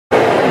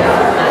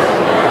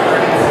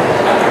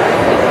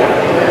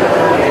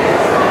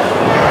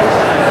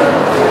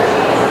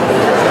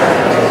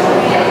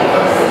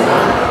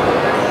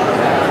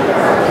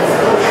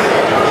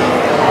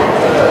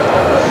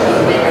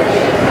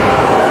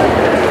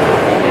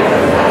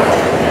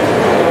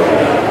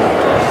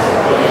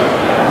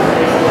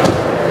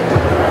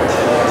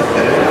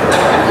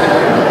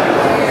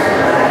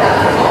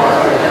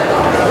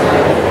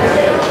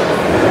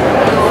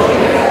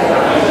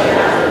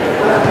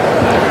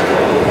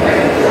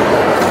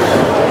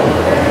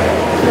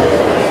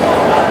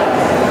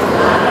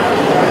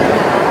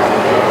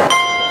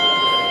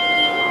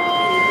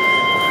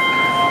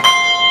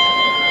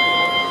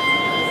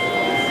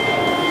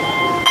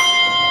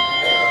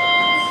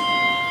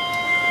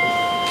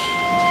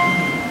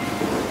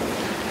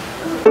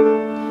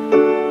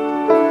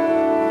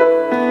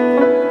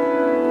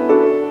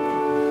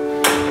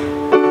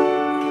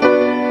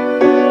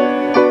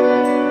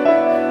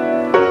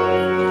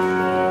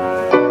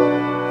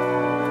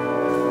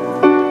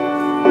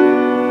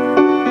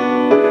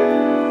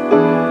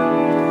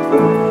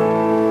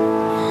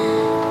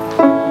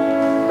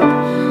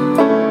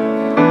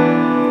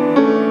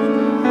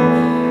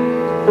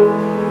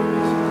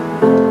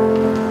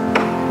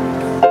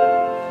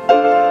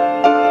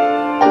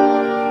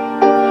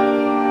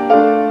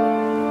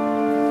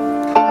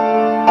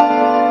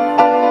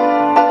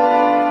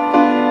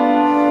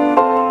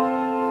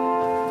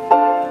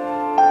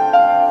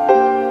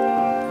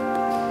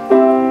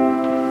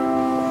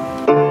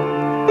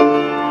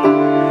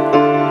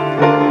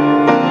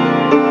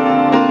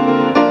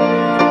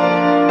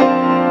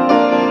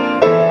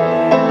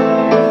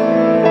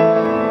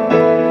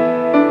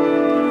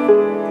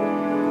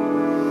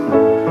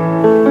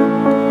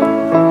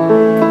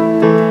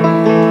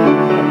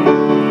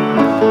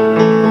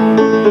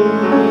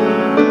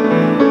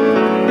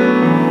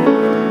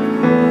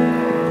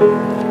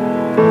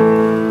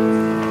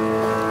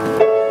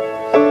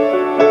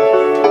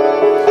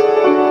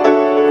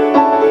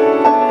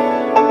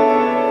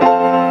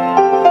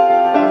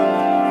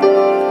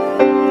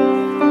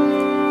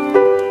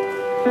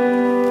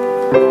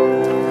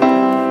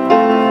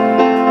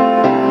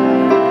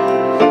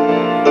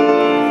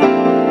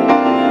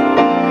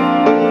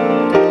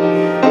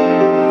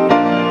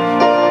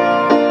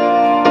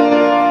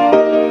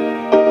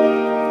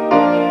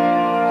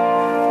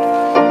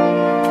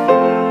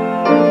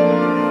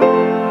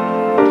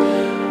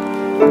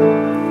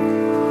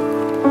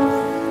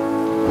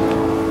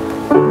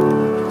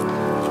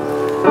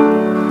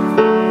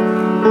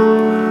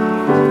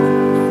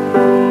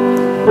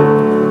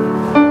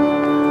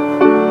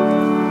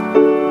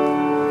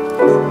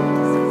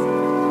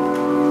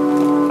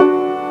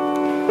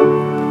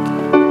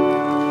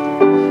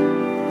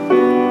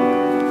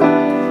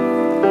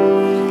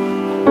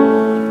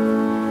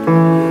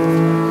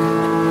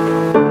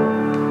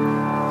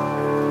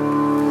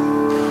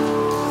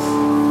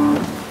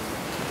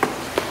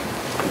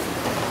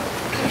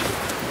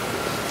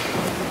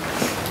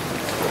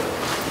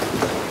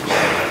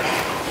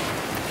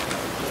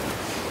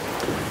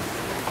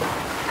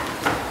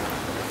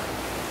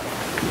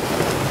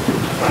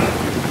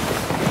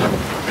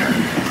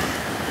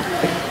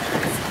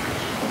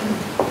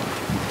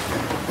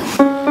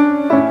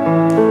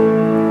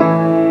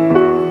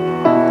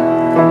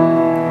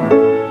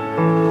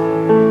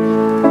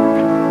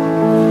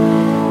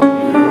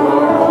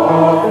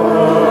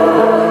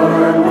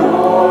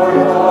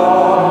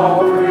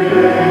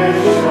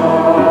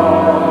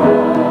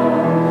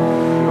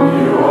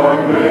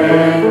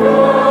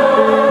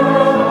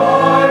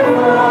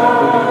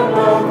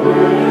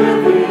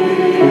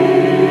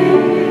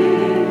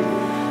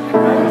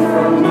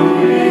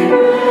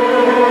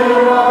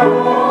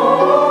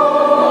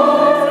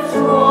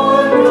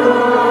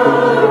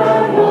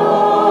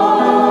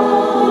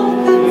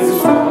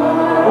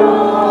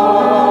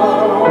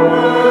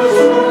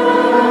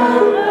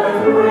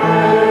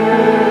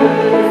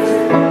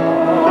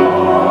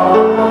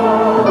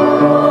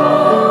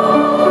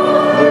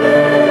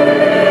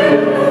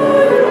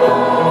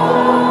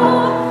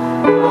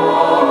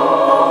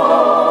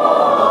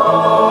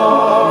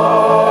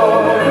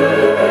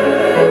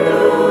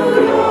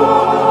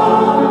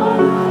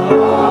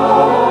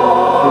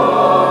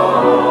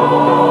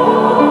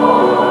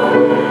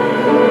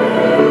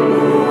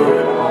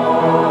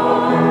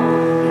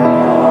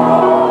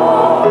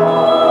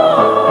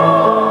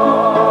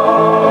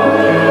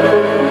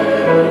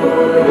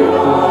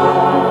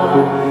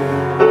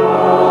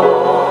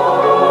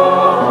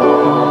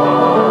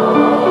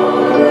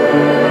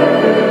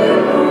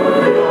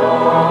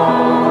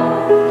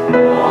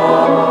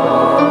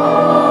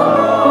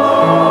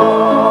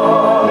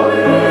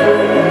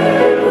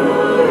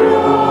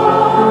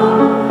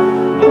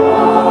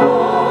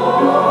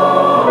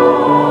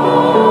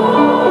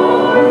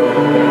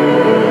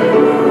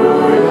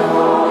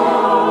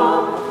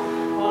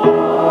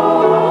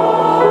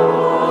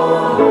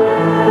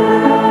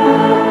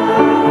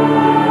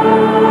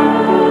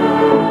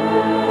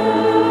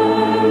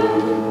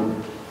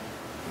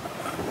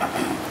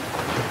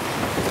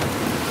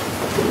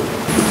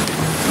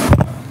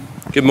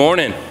Good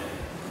morning.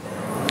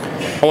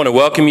 I want to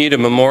welcome you to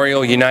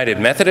Memorial United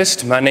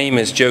Methodist. My name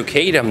is Joe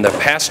Cade. I'm the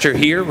pastor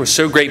here. We're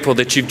so grateful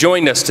that you've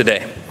joined us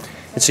today.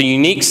 It's a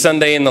unique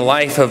Sunday in the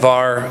life of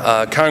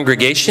our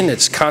congregation.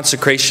 It's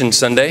Consecration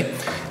Sunday,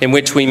 in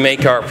which we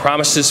make our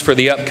promises for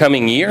the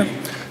upcoming year.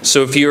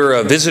 So if you're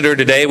a visitor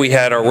today, we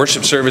had our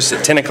worship service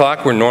at 10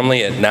 o'clock. We're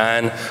normally at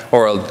 9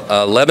 or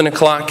 11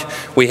 o'clock.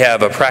 We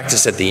have a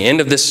practice at the end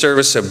of this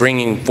service of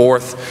bringing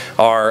forth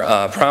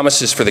our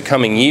promises for the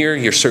coming year.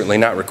 You're certainly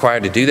not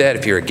required to do that.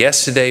 If you're a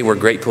guest today, we're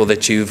grateful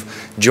that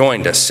you've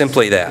joined us.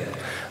 Simply that.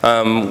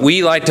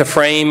 We like to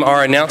frame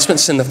our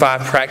announcements in the 5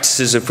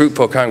 practices of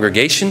fruitful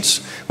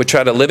congregations. We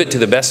try to live it to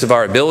the best of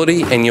our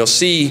ability, and you'll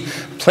see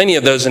plenty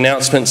of those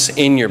announcements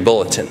in your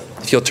bulletin.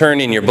 If you'll turn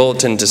in your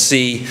bulletin to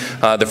see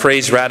the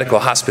phrase radical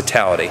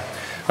hospitality.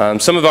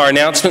 Some of our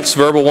announcements,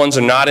 verbal ones,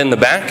 are not in the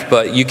back,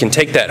 but you can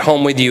take that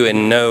home with you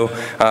and know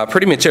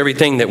pretty much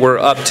everything that we're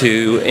up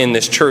to in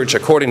this church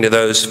according to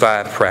those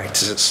 5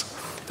 practices.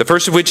 The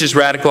first of which is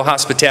radical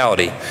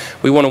hospitality.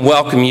 We want to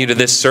welcome you to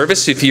this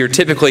service. If you're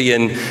typically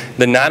in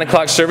the 9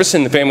 o'clock service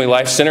in the Family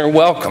Life Center,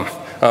 welcome.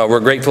 We're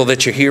grateful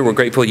that you're here. We're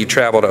grateful you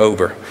traveled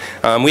over.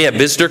 We have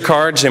visitor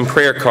cards and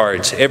prayer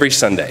cards every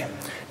Sunday.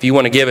 If you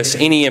want to give us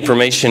any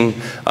information,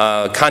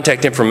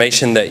 contact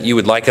information that you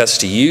would like us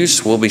to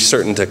use, we'll be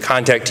certain to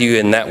contact you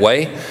in that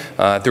way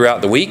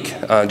throughout the week.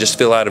 Just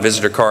fill out a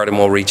visitor card and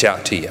we'll reach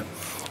out to you.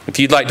 If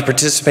you'd like to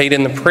participate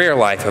in the prayer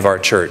life of our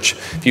church,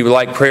 if you would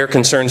like prayer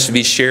concerns to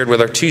be shared with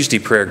our Tuesday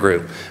prayer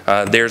group,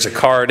 there's a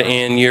card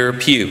in your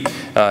pew.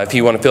 If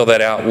you want to fill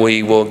that out,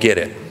 we will get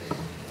it.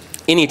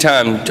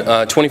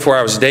 Anytime, 24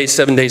 hours a day,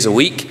 7 days a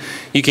week,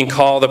 you can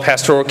call the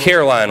pastoral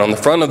care line on the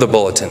front of the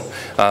bulletin.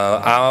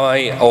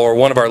 I or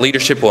one of our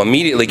leadership will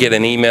immediately get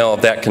an email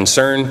of that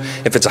concern.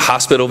 If it's a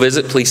hospital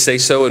visit, please say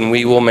so, and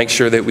we will make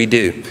sure that we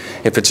do.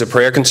 If it's a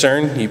prayer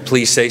concern, you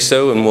please say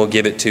so, and we'll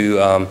give it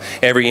to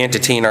every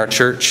entity in our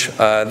church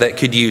that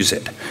could use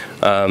it.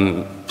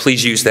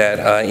 Please use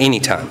that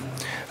anytime.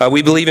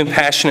 We believe in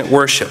passionate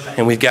worship,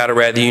 and we've got a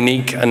rather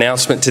unique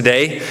announcement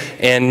today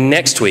and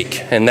next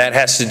week, and that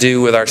has to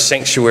do with our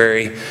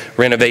sanctuary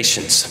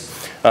renovations.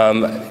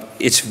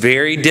 It's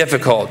very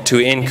difficult to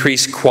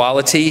increase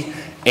quality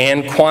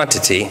and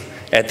quantity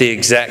at the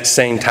exact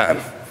same time.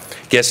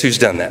 Guess who's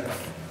done that?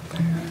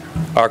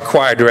 Our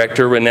choir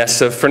director,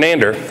 Renessa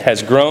Fernander,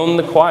 has grown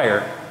the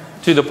choir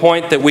to the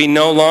point that we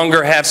no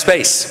longer have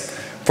space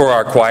for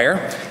our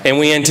choir, and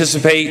we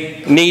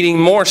anticipate needing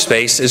more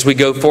space as we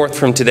go forth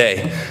from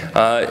today.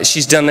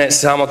 She's done that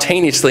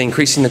simultaneously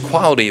increasing the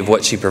quality of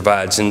what she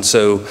provides, and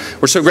so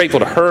we're so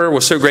grateful to her,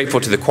 we're so grateful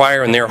to the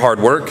choir and their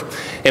hard work,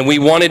 and we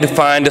wanted to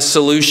find a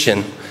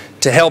solution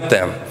to help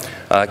them.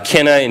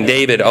 Kenna and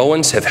David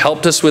Owens have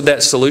helped us with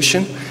that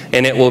solution,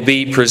 and it will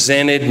be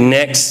presented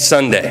next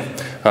Sunday.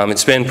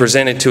 It's been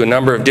presented to a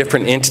number of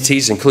different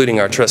entities, including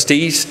our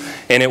trustees,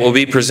 and it will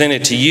be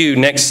presented to you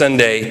next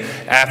Sunday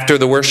after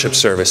the worship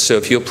service. So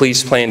if you'll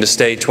please plan to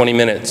stay 20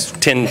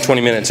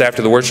 minutes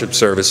after the worship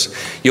service,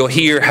 you'll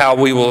hear how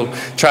we will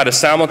try to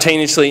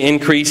simultaneously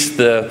increase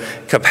the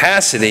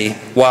capacity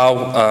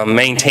while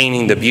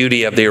maintaining the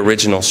beauty of the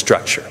original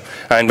structure.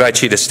 I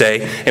invite you to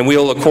stay, and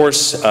we'll, of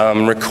course,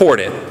 record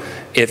it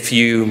if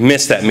you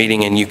miss that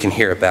meeting and you can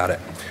hear about it.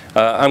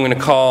 I'm going to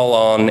call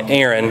on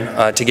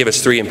Aaron to give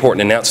us 3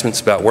 important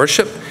announcements about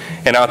worship.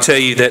 And I'll tell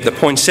you that the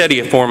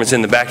poinsettia form is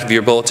in the back of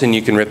your bulletin.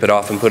 You can rip it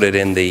off and put it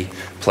in the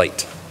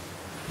plate.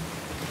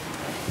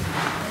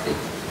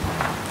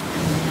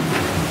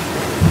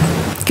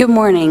 Good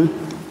morning.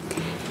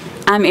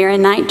 I'm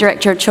Erin Knight,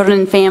 Director of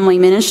Children and Family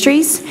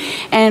Ministries.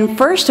 And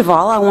first of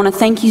all, I want to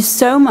thank you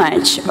so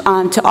much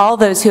to all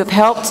those who have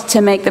helped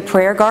to make the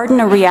prayer garden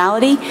a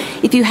reality.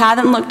 If you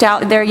haven't looked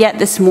out there yet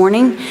this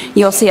morning,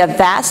 you'll see a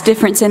vast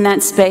difference in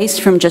that space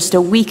from just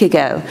a week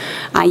ago.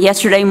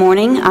 Yesterday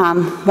morning,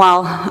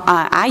 while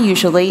I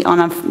usually on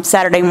a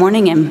Saturday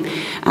morning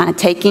am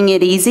taking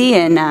it easy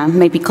and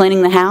maybe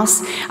cleaning the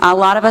house, a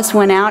lot of us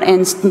went out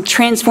and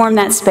transformed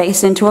that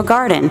space into a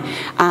garden.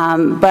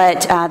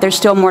 But there's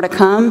still more to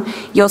come.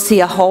 You'll see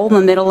a hole in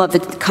the middle of the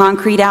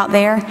concrete out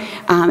there.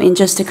 In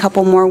just a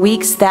couple more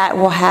weeks, that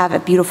will have a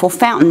beautiful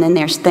fountain in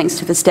there, thanks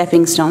to the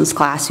Stepping Stones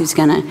class who's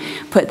going to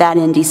put that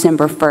in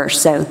December 1st.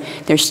 So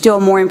there's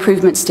still more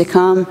improvements to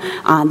come.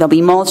 There'll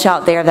be mulch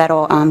out there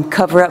that'll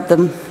cover up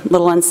the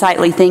little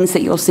unsightly things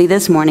that you'll see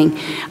this morning.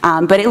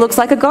 But it looks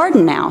like a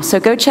garden now, so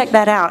go check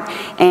that out.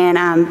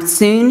 And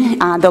soon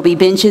there'll be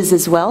benches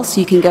as well,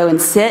 so you can go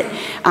and sit.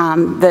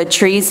 The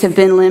trees have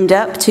been limbed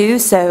up too,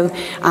 so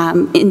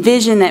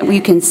envision that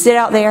you can sit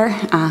out there,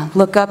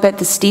 look up at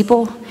the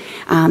steeple.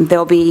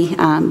 There'll be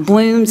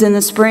blooms in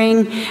the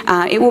spring.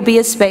 It will be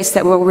a space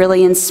that will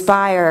really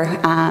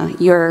inspire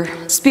your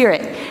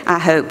spirit, I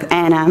hope.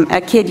 And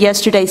a kid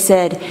yesterday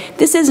said,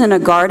 "This isn't a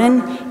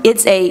garden,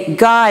 it's a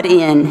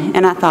God-in."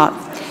 And I thought,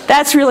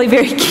 that's really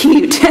very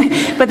cute,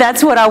 but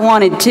that's what I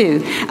wanted too,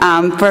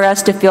 for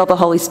us to feel the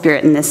Holy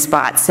Spirit in this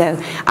spot. So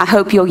I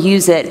hope you'll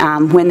use it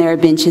when there are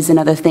benches and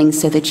other things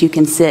so that you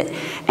can sit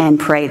and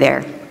pray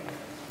there.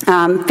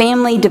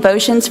 Family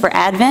devotions for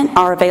Advent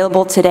are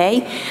available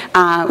today.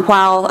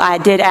 While I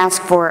did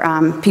ask for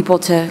people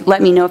to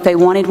let me know if they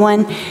wanted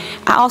one,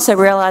 I also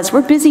realized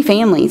we're busy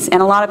families,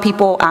 and a lot of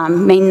people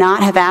may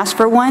not have asked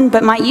for one,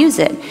 but might use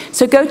it.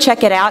 So go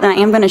check it out, and I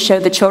am going to show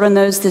the children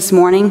those this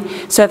morning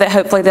so that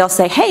hopefully they'll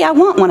say, hey, I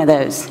want one of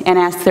those, and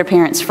ask their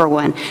parents for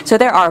one. So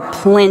there are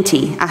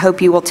plenty. I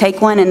hope you will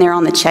take one, and they're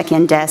on the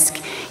check-in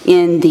desk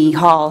in the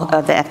hall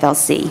of the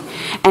FLC.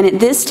 And at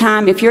this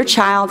time, if your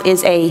child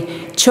is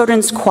a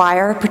children's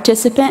choir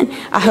participant,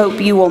 I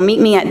hope you will meet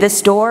me at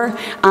this door.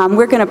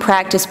 We're going to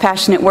practice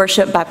passionate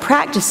worship by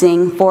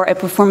practicing for a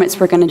performance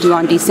we're going to do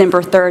on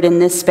December 3rd in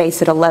this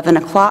space at 11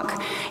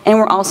 o'clock. And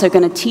we're also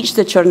going to teach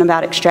the children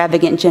about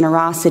extravagant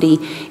generosity.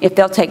 If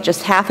they'll take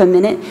just half a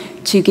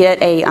minute to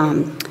get a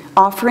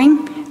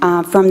offering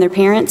from their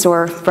parents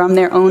or from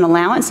their own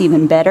allowance,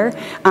 even better,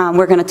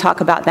 we're going to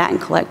talk about that and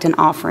collect an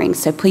offering.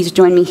 So please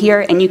join me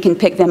here, and you can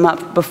pick them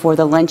up before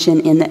the luncheon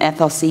in the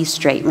FLC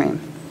Straight Room.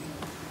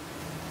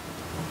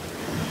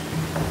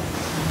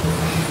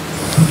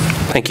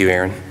 Thank you,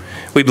 Aaron.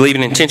 We believe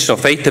in intentional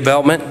faith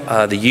development.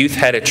 The youth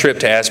had a trip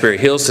to Asbury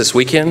Hills this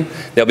weekend.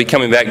 They'll be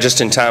coming back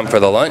just in time for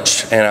the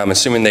lunch, and I'm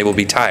assuming they will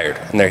be tired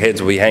and their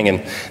heads will be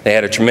hanging. They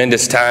had a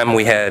tremendous time.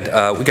 We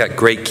got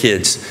great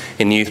kids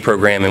in the youth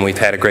program, and we've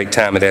had a great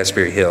time at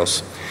Asbury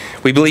Hills.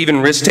 We believe in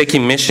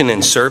risk-taking mission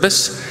and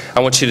service. I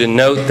want you to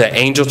note the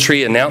Angel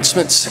Tree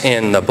announcements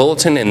in the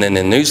bulletin and then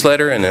the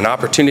newsletter, and an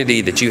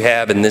opportunity that you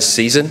have in this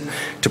season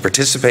to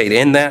participate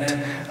in that.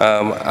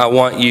 I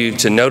want you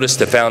to notice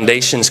the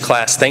Foundation's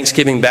class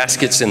Thanksgiving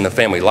baskets in the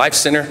Family Life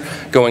Center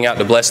going out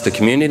to bless the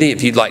community.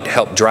 If you'd like to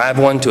help drive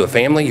one to a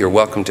family, you're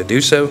welcome to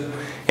do so.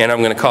 And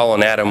I'm going to call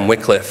on Adam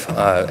Wycliffe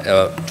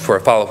for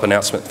a follow-up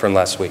announcement from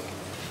last week.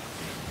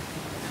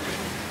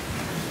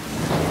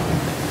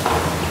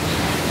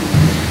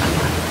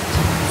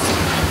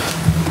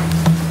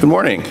 Good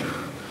morning.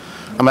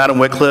 I'm Adam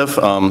Wycliffe.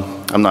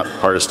 I'm not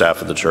part of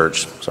staff at the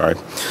church, sorry.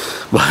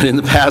 But in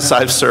the past,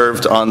 I've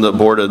served on the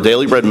board of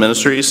Daily Bread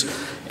Ministries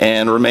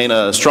and remain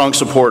a strong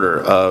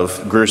supporter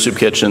of Greer Soup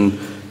Kitchen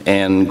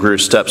and Greer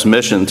Steps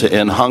mission to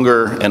end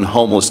hunger and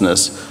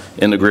homelessness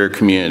in the Greer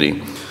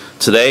community.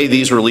 Today,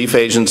 these relief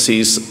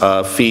agencies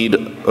feed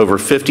over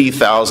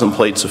 50,000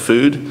 plates of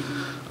food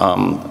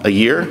a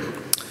year,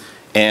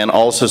 and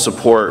also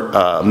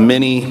support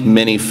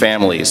many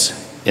families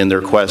in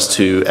their quest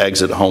to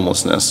exit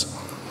homelessness.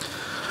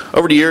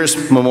 Over the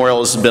years, Memorial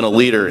has been a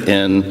leader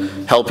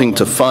in helping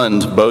to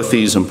fund both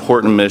these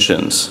important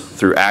missions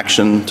through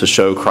action to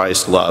show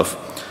Christ's love.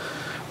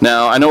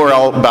 Now, I know we're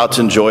all about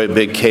to enjoy a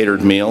big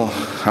catered meal.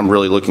 I'm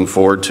really looking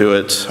forward to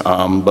it,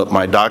 but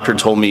my doctor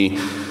told me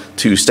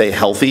to stay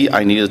healthy,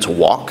 I needed to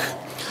walk.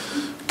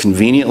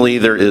 Conveniently,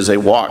 there is a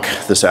walk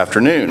this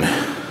afternoon.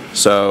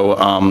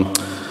 So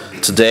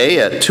today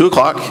at 2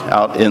 o'clock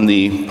out in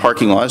the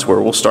parking lot is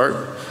where we'll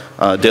start.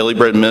 Daily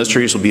Bread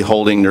Ministries will be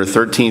holding their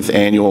 13th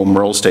annual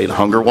Merle State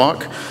Hunger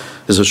Walk.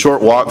 It's a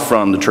short walk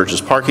from the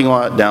church's parking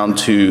lot down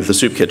to the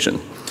soup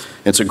kitchen.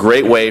 It's a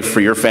great way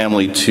for your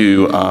family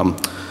to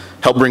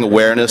help bring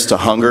awareness to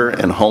hunger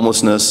and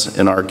homelessness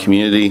in our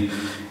community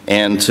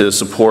and to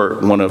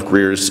support one of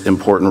Greer's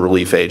important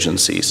relief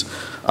agencies.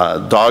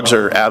 Dogs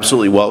are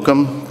absolutely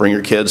welcome. Bring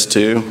your kids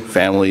too.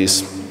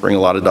 Families, bring a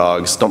lot of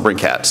dogs. Don't bring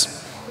cats.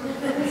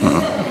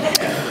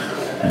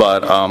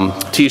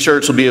 But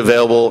t-shirts will be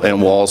available,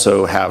 and we'll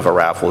also have a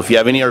raffle. If you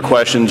have any other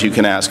questions, you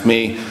can ask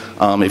me.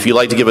 If you'd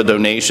like to give a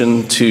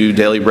donation to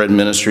Daily Bread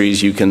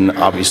Ministries, you can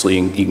absolutely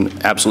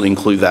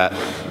include that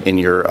in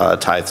your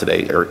tithe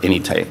today, or any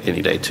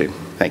day too.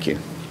 Thank you.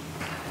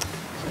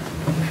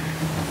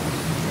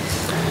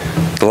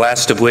 The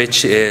last of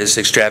which is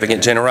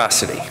extravagant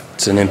generosity.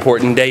 It's an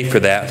important day for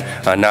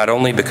that, not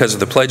only because of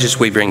the pledges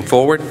we bring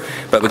forward,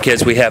 but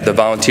because we have the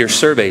volunteer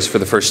surveys for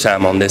the first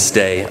time on this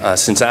day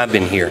since I've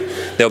been here.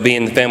 They'll be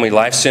in the Family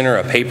Life Center,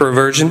 a paper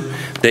version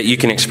that you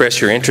can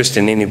express your interest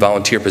in any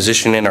volunteer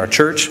position in our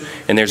church,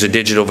 and there's a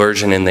digital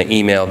version in the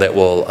email that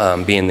will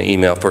be in the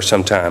email for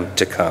some time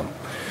to come.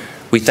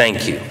 We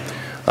thank you.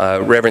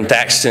 Reverend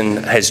Thaxton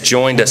has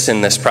joined us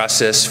in this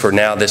process for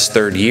now this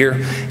third year.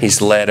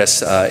 He's led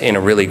us in a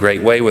really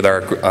great way with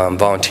our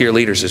volunteer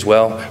leaders as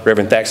well.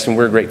 Reverend Thaxton,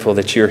 we're grateful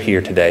that you're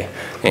here today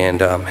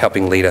and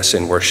helping lead us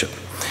in worship.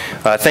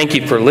 Thank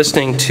you for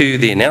listening to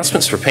the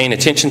announcements, for paying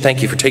attention.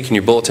 Thank you for taking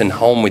your bulletin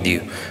home with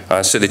you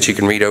so that you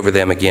can read over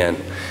them again.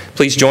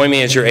 Please join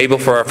me as you're able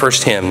for our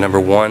first hymn, number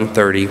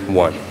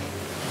 131.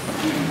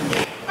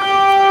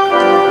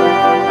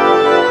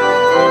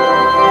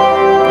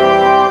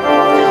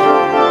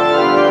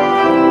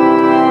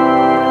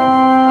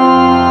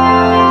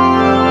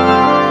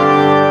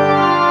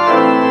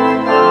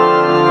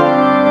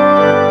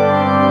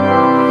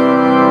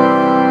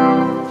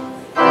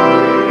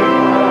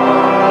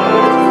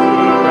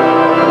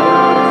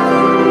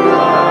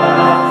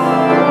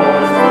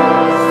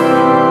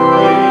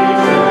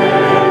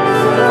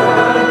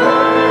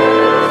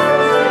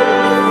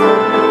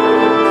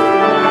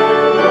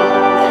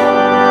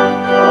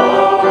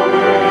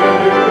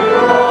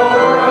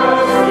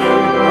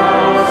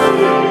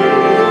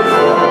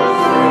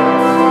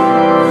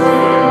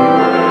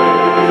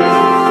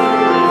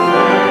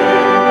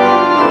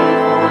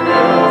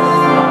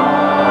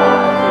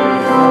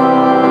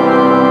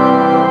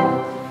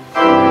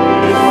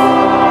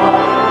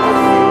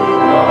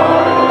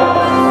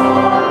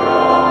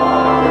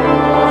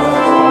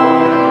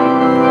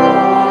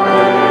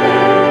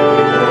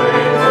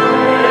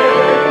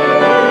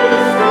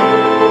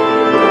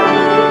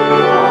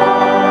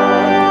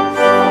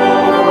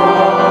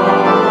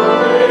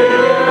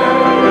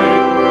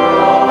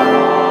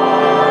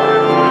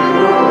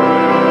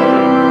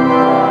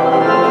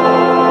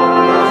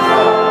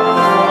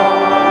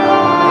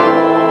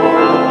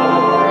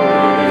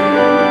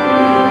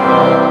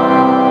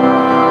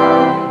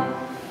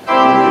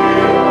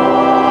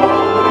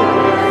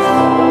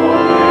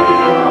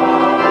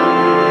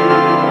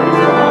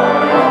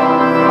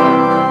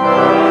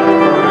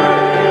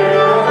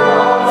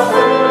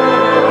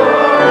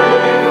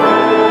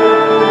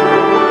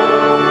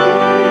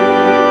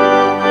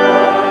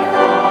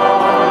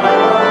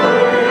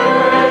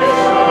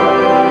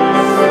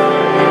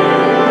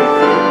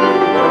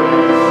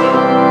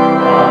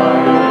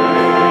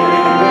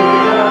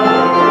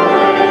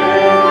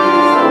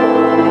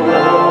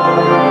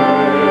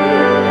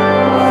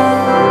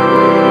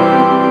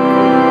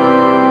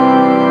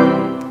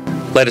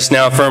 Let us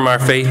now affirm our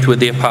faith with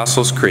the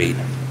Apostles' Creed.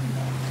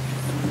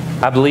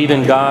 I believe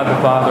in God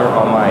the Father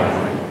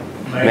Almighty,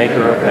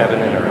 maker of heaven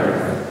and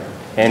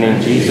earth, and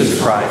in Jesus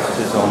Christ,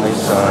 his only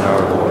Son,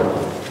 our Lord,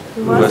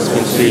 who was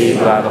conceived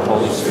by the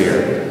Holy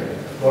Spirit,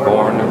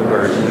 born of the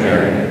Virgin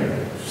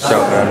Mary,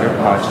 suffered under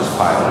Pontius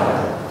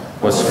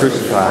Pilate, was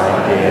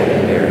crucified, dead,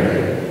 and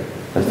buried.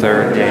 The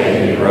third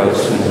day he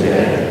rose from the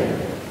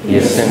dead. He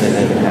ascended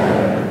into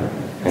heaven,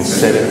 and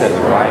sitteth at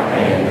the right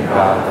hand of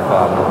God the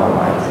Father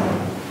Almighty.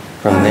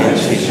 From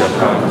thence he shall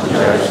come to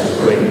judge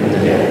the quick and the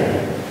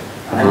dead.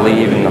 I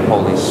believe in the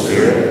Holy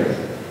Spirit,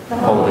 the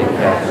Holy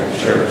Catholic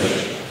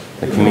Church,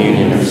 the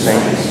communion of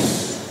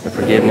saints, the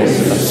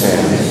forgiveness of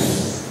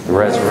sins, the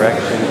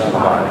resurrection of the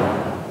body,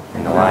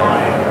 and the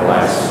life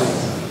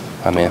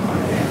everlasting. Amen.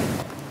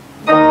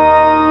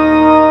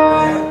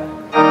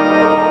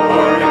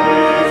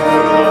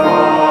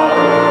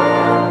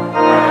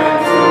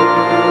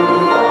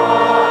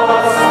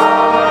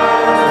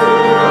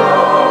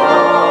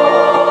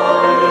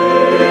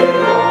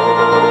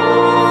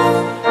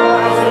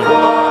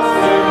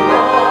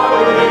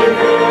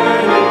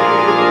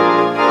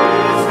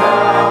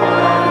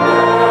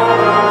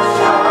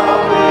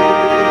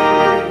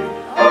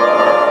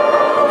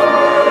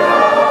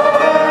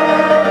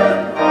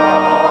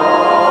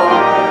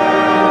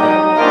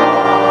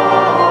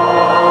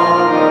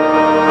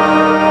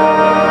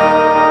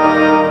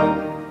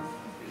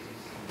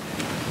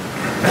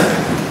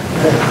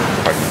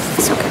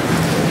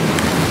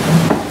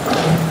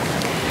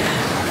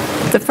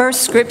 The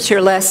first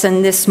scripture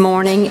lesson this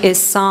morning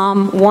is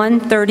Psalm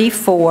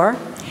 134,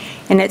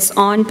 and it's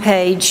on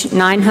page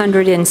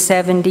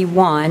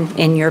 971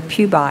 in your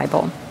Pew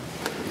Bible.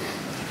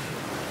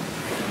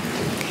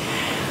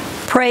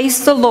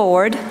 Praise the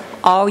Lord,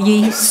 all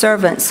ye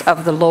servants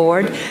of the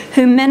Lord,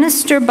 who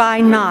minister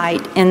by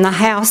night in the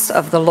house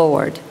of the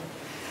Lord.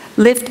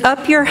 Lift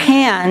up your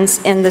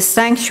hands in the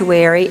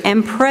sanctuary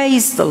and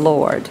praise the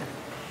Lord.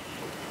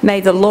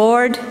 May the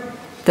Lord,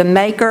 the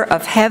maker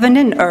of heaven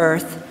and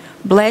earth,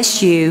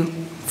 bless you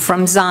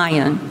from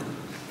Zion.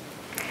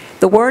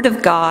 The word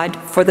of God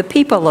for the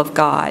people of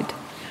God.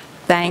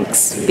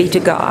 Thanks be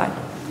to God.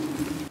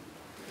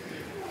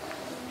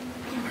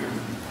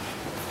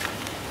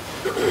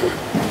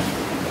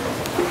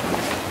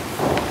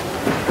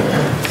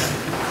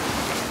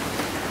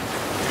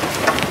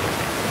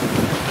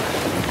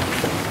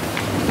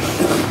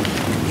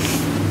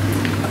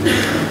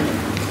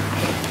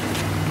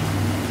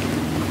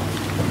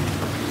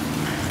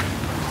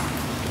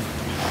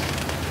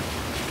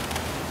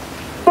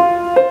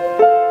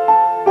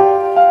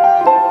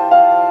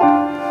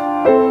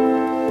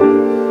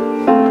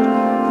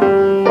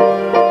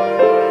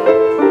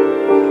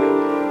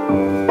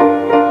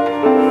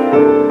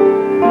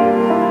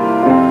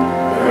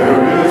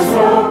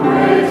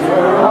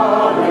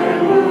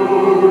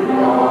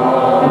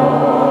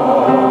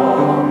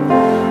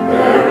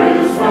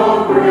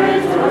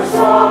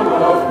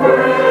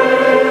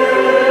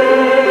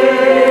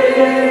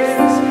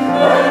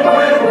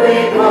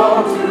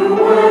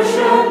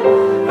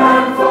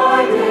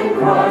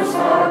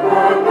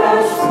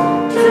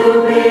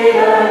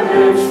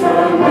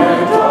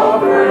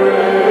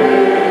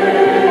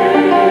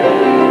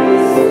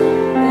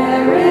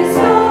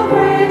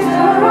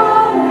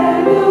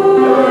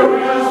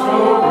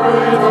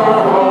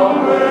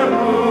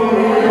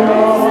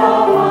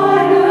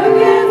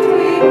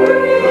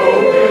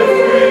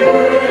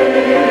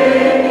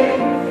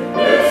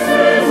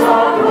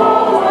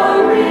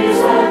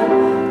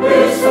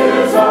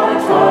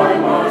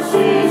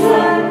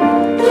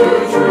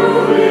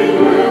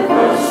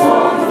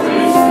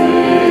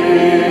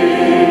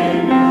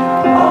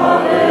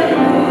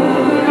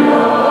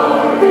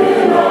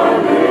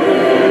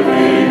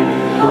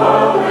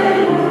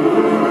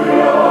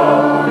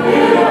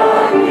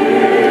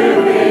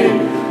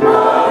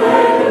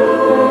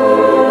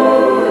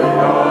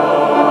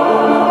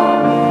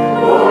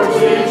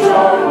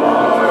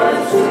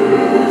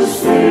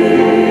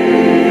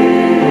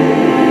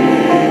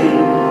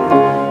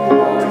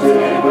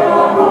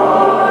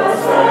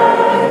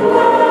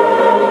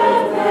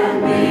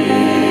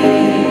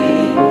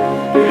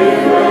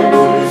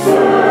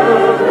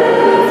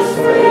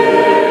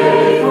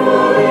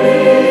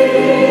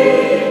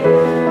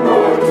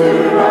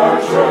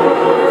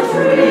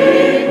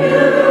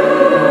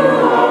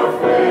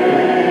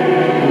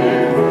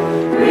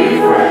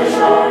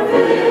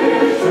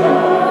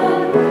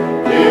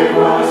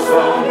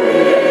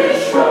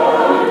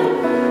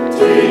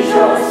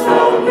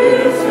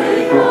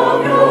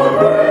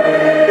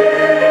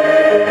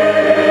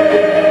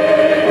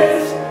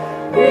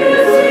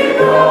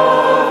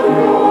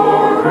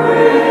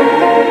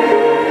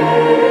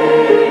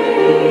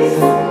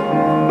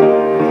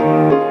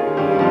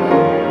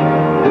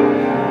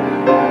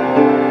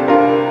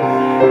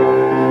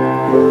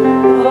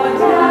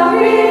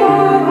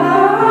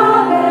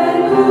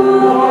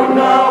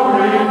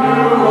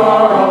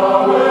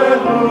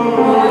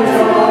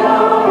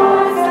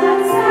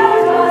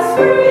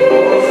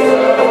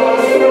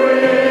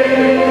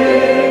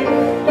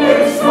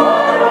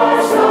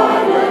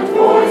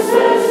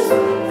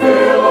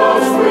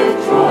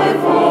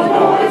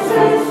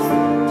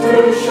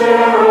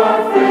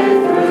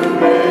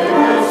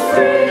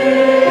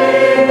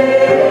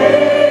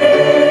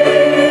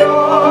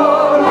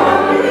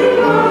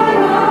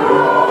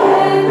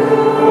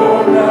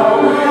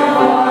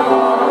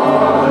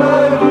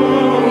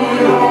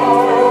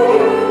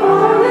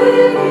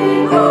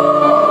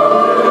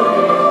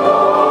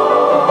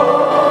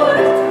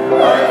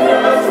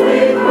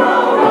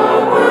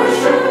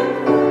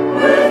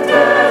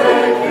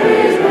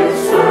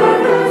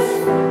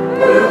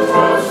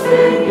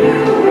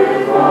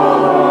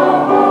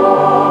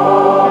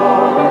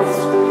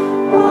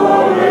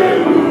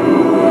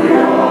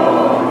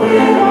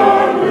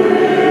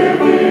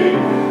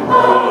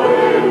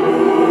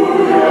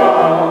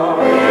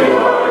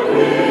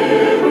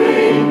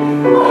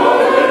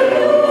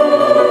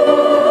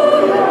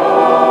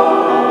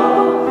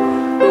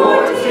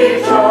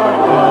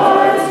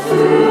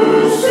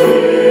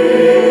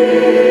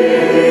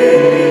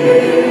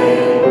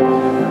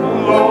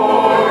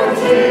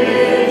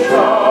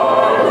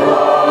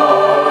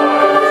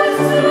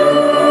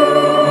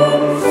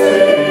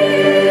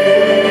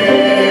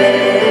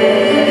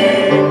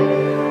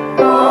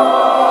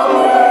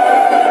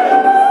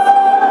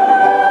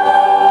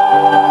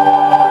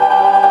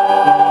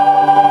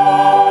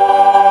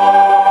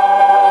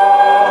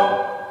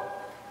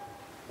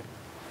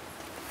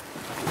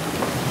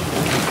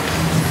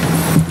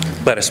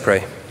 Let us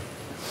pray.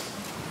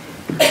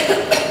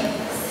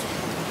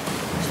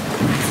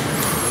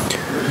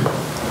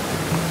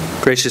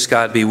 Gracious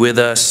God, be with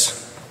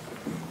us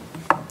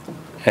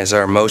as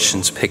our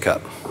emotions pick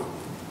up,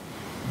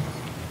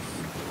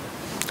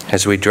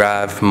 as we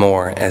drive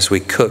more, as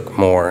we cook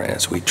more,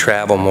 as we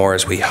travel more,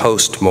 as we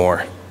host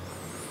more,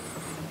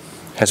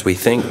 as we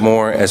think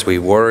more, as we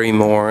worry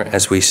more,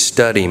 as we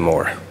study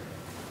more.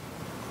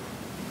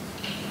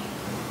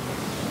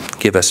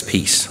 Give us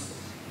peace.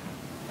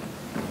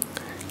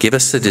 Give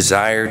us the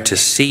desire to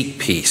seek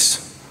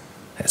peace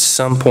at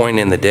some point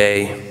in the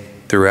day,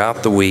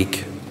 throughout the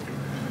week,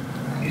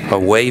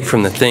 away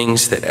from the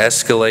things that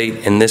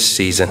escalate in this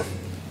season,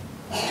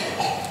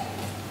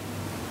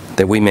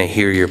 that we may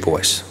hear your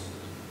voice.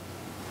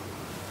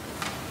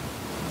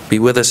 Be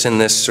with us in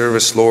this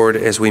service, Lord,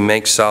 as we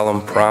make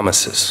solemn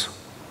promises.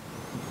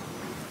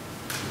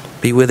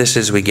 Be with us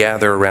as we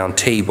gather around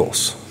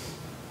tables.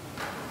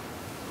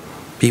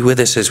 Be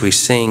with us as we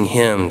sing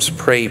hymns,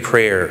 pray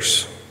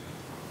prayers,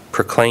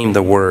 proclaim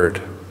the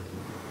word,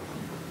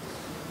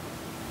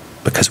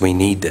 because we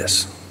need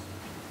this.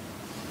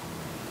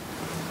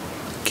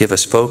 Give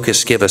us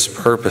focus, give us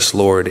purpose,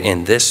 Lord,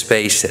 in this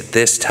space at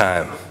this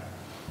time,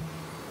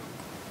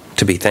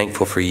 to be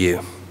thankful for you,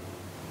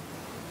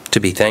 to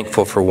be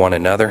thankful for one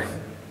another,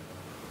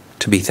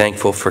 to be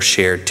thankful for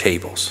shared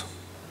tables.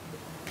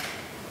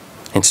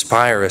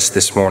 Inspire us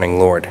this morning,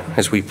 Lord,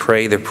 as we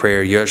pray the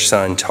prayer your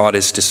Son taught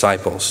his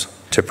disciples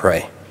to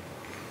pray.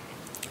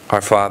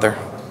 Our Father,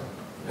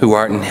 who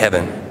art in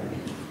heaven,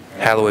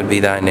 hallowed be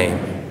thy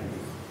name.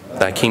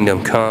 Thy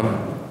kingdom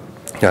come,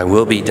 thy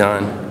will be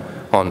done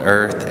on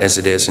earth as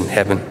it is in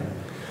heaven.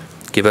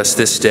 Give us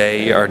this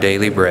day our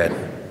daily bread,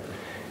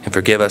 and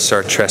forgive us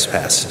our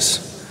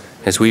trespasses,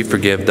 as we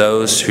forgive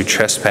those who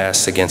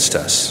trespass against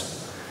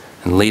us.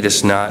 And lead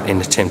us not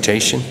into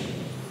temptation,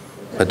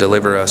 but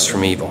deliver us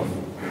from evil.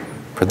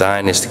 For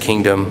thine is the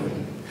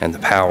kingdom, and the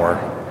power,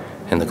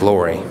 and the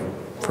glory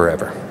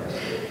forever.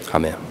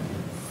 Amen.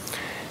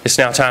 It's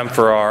now time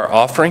for our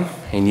offering,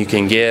 and you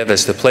can give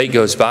as the plate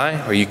goes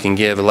by, or you can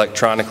give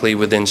electronically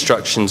with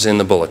instructions in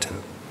the bulletin.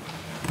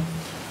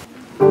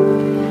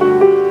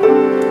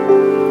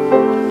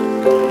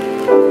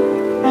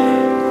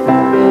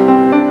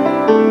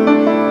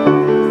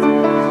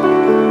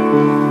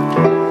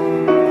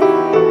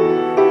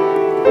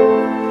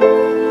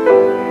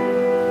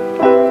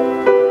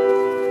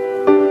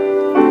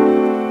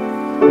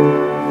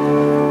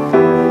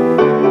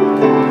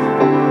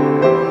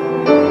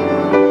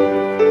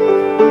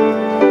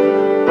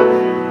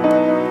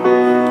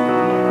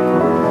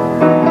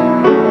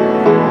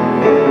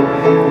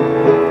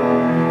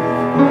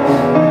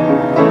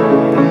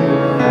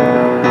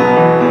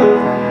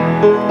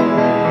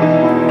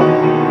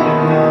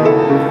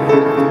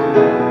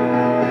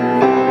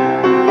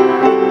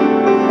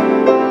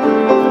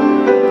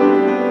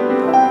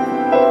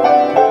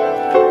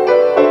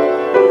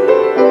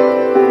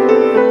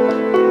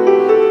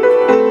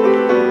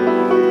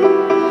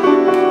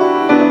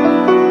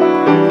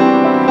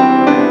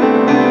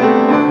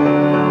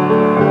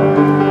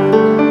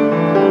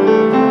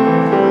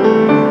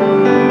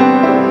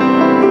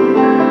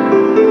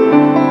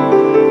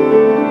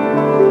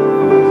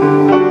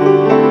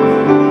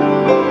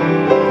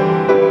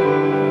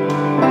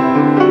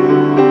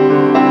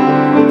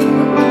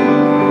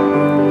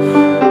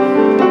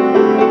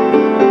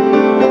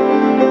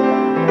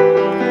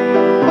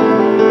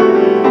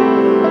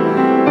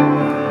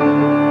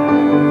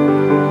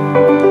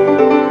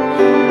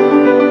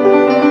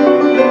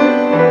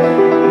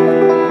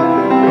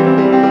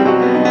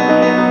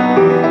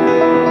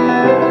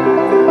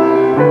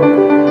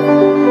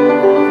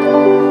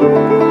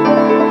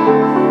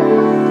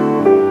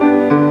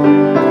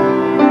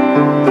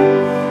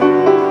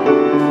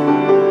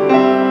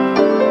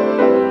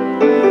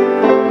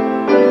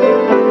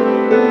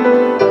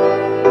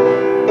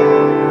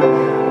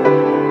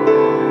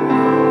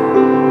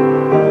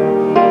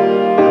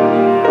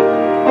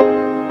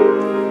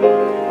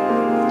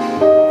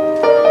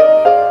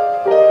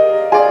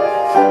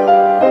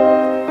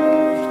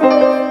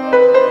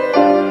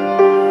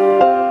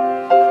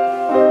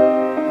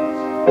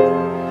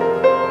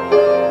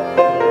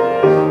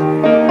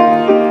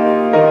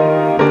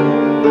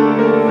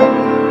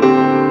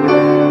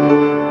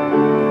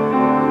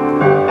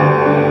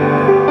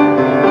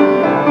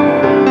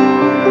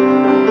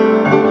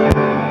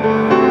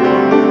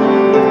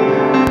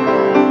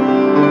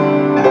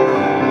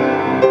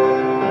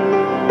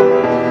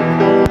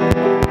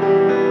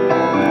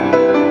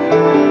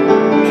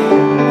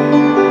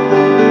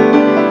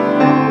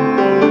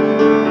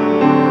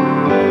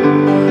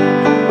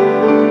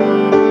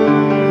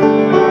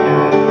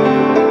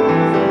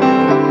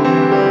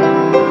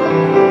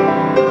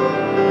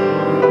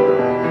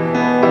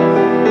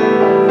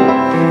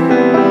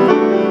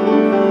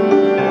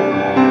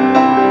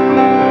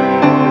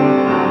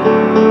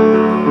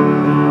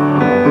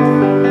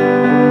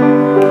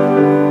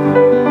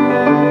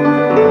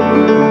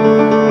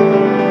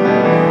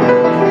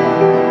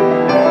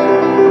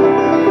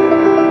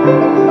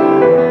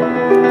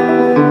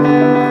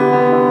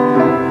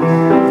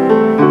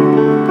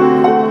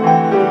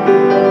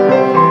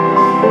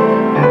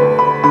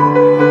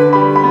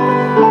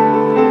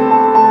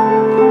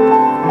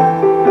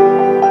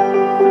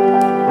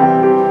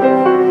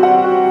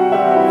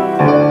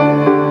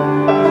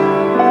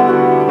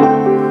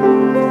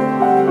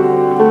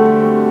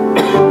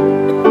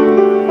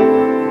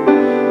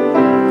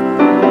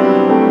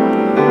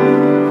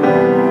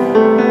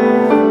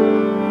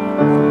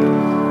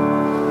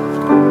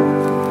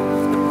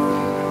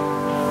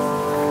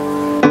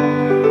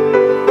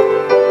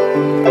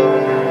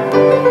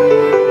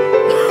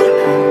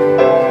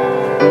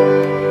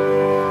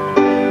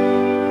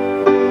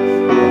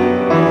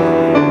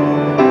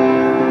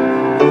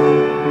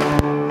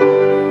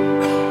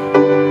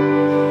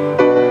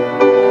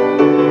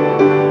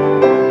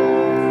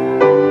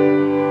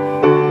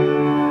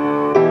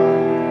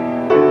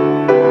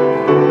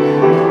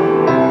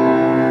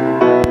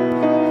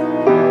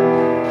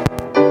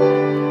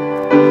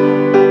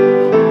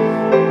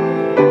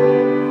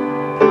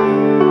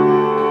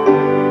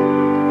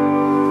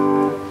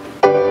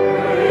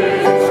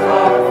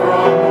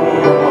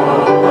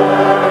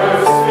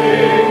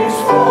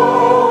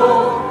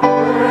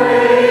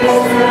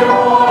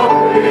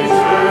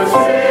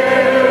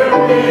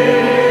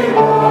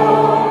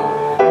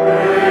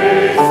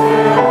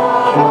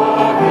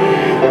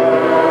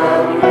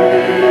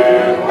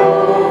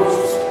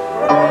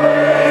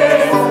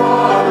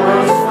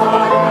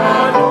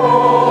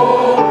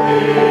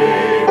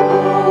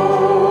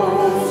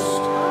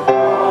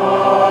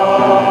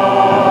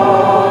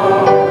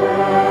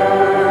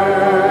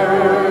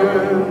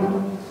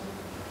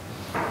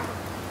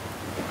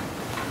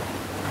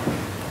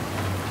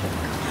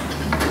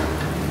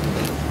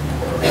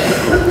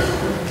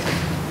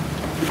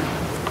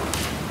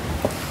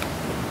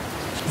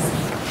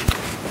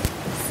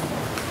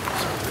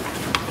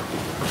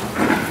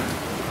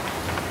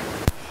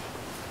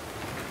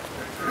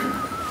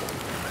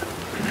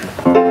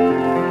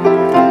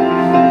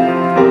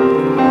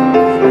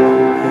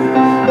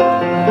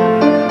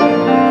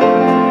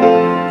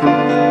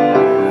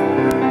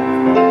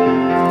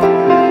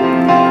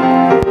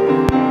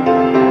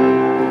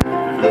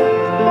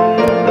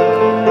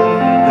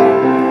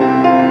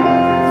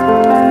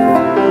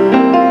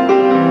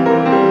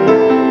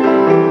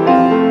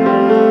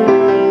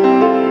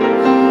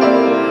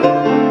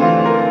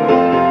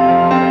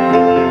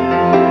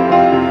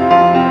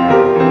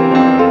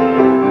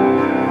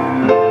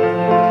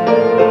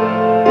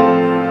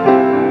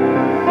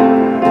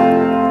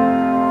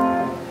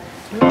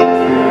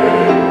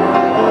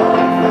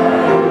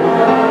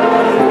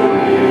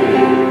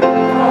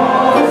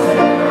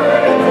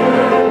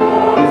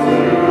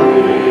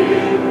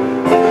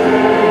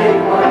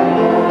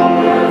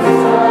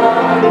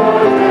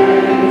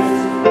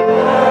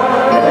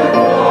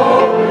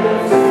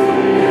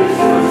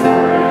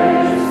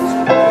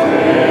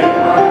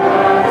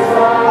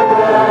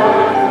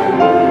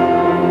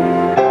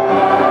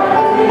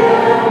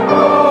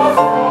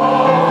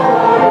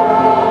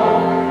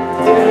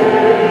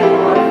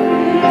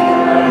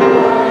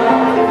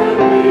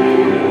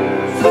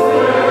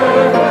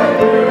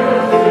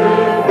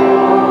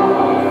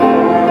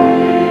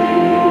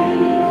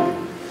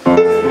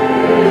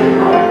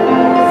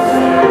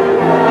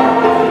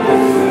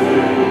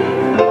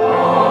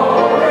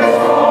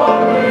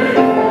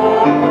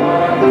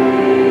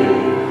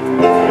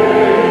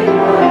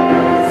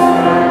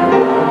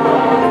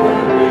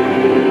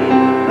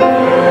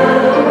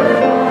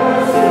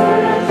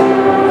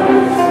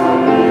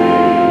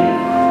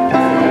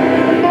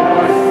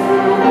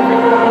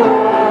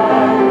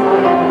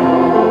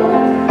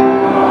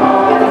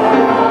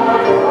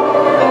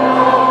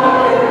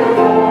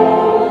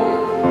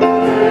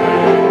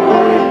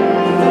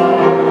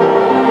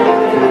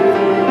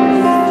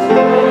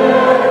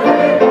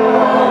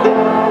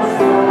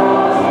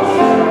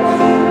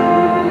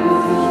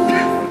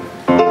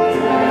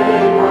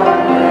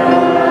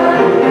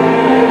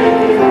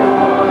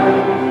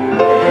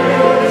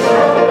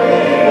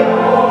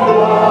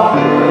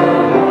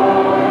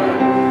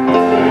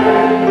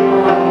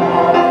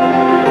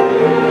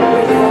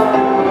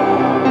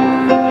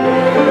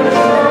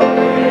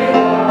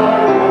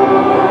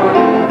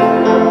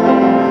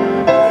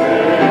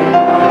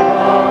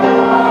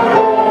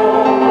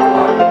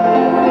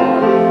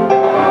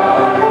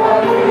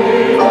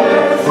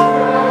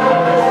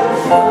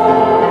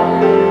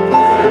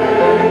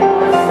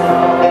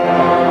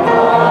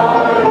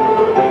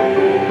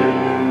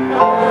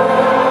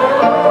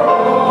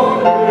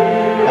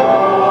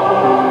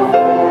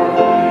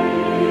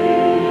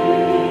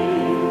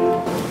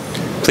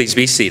 Please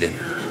be seated.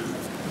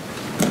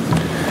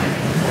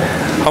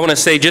 I want to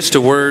say just a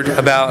word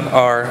about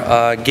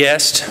our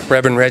guest,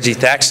 Reverend Reggie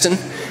Thaxton.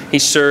 He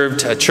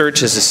served a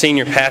church as a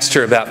senior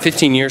pastor about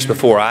 15 years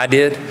before I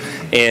did,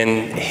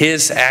 and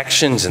his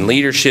actions and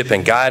leadership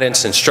and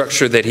guidance and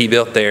structure that he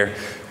built there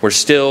were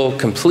still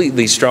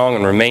completely strong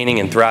and remaining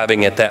and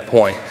thriving at that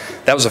point.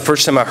 That was the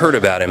first time I heard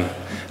about him.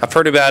 I've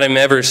heard about him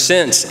ever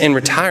since in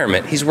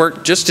retirement. He's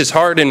worked just as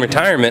hard in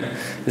retirement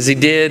as he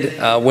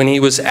did when he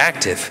was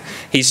active.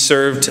 He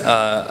served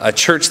a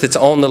church that's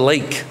on the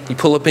lake. You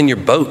pull up in your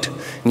boat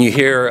and you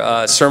hear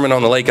a sermon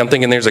on the lake. I'm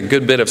thinking there's a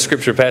good bit of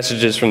scripture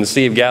passages from the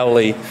Sea of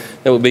Galilee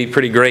that would be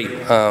pretty great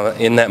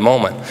in that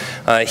moment.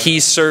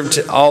 He served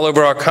all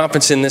over our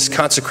conference in this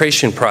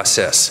consecration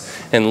process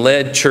and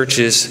led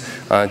churches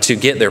to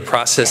get their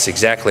process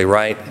exactly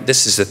right.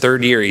 This is the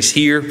third year he's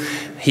here.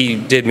 He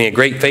did me a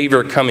great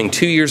favor coming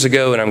 2 years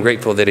ago, and I'm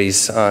grateful that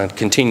he's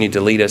continued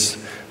to lead us.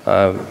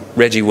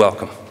 Reggie,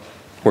 welcome.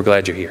 We're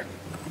glad you're here.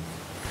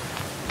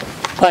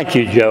 Thank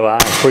you, Joe. I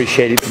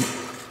appreciate it.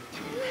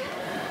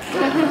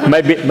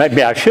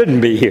 Maybe I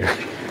shouldn't be here.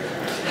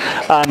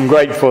 I'm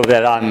grateful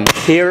that I'm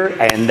here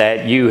and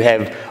that you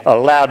have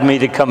allowed me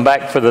to come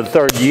back for the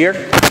third year.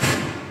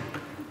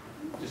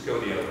 Just go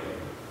the other.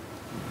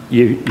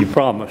 You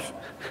promise.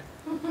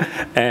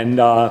 And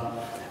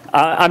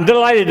I'm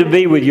delighted to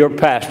be with your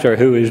pastor,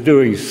 who is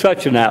doing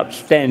such an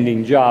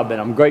outstanding job, and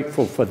I'm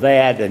grateful for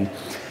that. And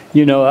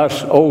you know,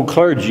 us old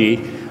clergy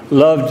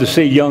love to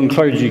see young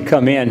clergy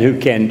come in who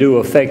can do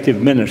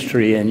effective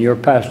ministry, and your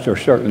pastor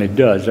certainly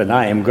does, and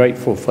I am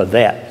grateful for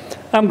that.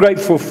 I'm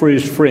grateful for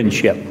his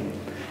friendship,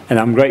 and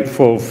I'm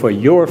grateful for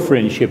your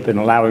friendship in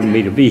allowing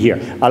me to be here.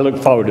 I look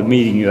forward to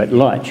meeting you at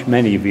lunch,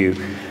 many of you,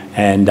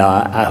 and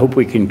I hope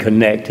we can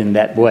connect in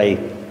that way.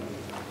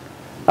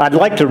 I'd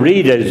like to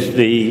read as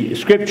the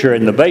scripture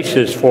and the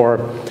basis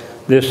for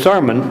this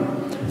sermon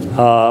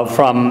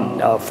from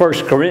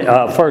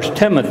 1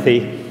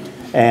 Timothy,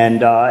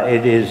 and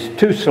it is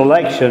two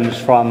selections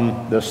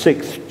from the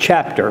 6th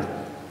chapter.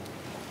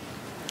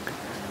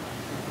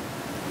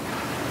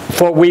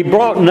 For we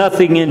brought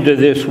nothing into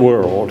this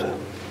world,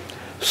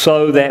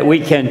 so that we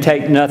can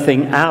take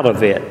nothing out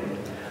of it.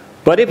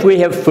 But if we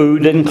have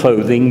food and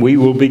clothing, we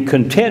will be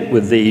content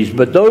with these.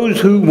 But those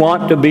who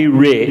want to be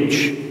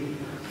rich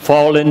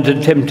fall into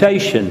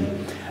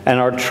temptation and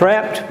are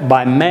trapped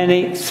by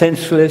many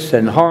senseless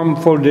and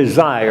harmful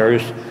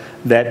desires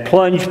that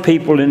plunge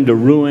people into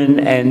ruin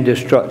and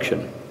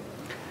destruction.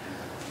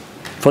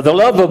 For the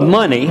love of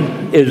money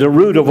is a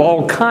root of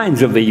all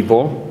kinds of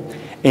evil,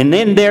 and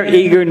in their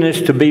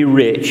eagerness to be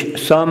rich,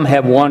 some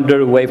have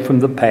wandered away from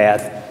the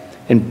path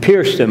and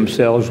pierced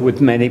themselves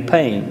with many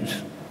pains.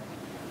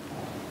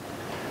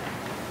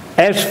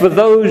 As for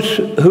those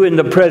who in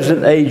the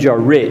present age are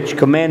rich,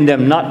 command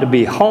them not to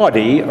be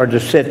haughty or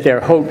to set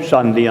their hopes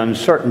on the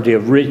uncertainty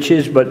of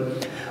riches,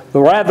 but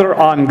rather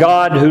on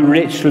God, who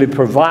richly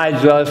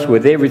provides us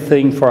with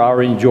everything for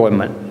our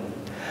enjoyment.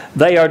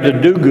 They are to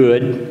do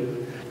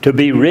good, to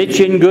be rich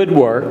in good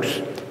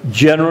works,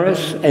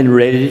 generous and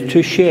ready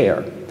to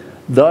share,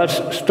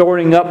 thus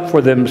storing up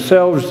for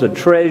themselves the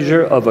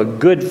treasure of a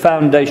good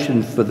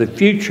foundation for the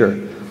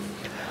future,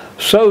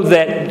 so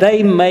that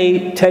they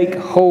may take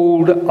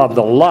hold of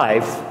the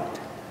life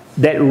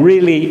that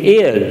really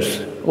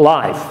is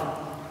life.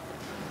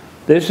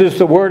 This is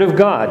the word of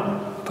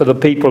God for the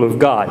people of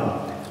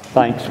God.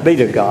 Thanks be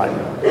to God.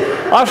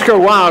 Oscar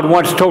Wilde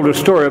once told a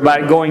story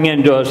about going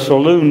into a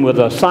saloon with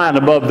a sign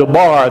above the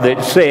bar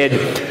that said,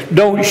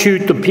 "Don't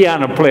shoot the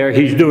piano player,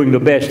 he's doing the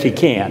best he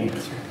can."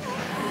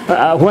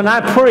 When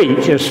I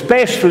preach,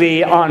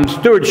 especially on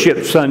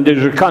stewardship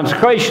Sundays or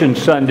consecration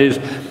Sundays,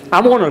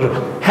 I want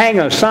to hang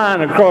a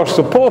sign across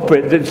the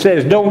pulpit that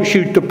says, "Don't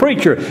shoot the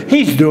preacher,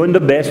 he's doing the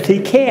best he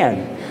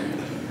can."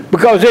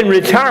 Because in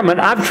retirement,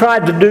 I've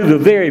tried to do the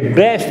very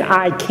best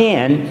I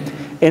can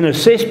in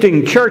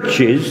assisting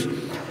churches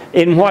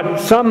in what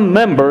some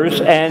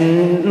members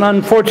and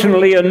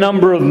unfortunately a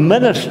number of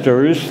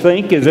ministers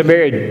think is a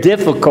very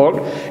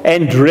difficult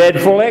and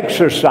dreadful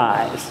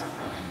exercise.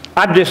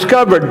 I've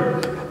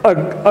discovered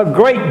a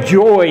great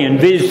joy in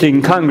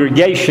visiting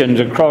congregations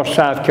across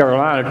South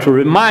Carolina to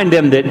remind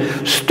them that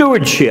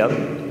stewardship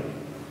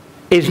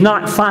is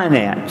not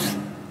finance.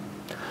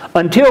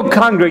 Until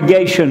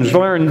congregations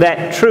learn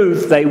that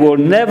truth, they will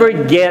never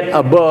get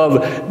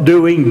above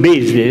doing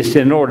business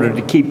in order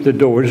to keep the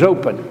doors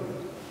open.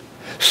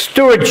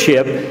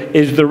 Stewardship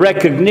is the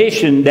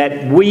recognition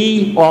that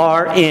we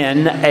are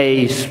in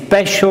a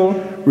special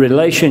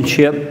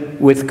relationship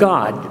with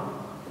God.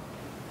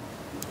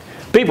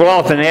 People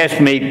often ask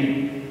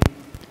me,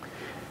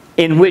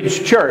 in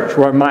which church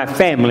were my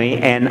family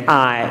and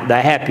I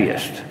the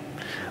happiest?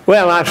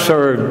 Well, I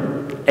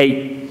served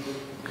eight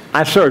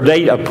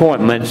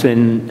appointments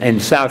in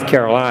South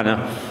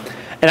Carolina,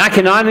 and I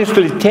can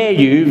honestly tell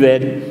you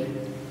that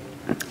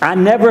I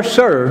never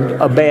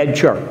served a bad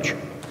church.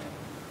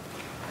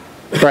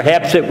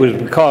 Perhaps it was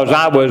because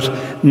I was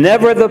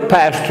never the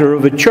pastor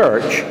of a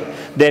church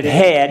that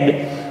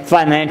had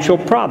financial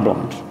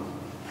problems.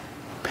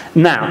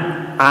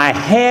 Now, I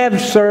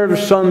have served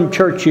some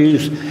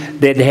churches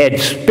that had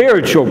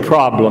spiritual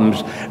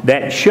problems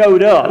that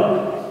showed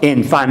up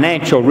in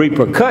financial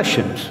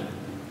repercussions.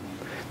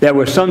 There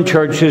were some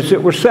churches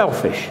that were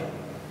selfish,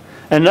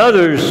 and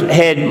others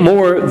had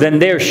more than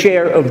their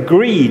share of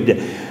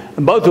greed,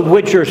 both of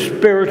which are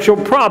spiritual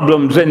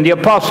problems. And the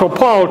Apostle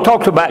Paul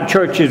talked about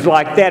churches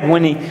like that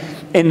when he,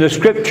 in the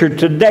scripture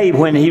today,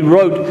 when he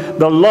wrote,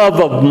 "The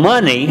love of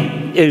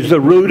money is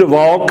the root of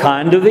all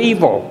kind of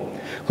evil."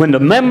 When the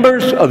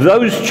members of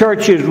those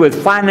churches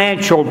with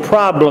financial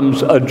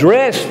problems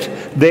addressed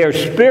their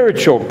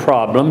spiritual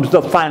problems,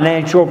 the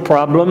financial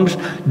problems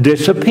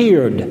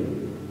disappeared.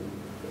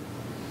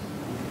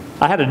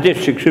 I had a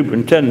district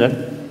superintendent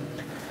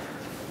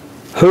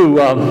who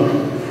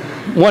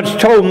once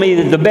told me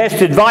that the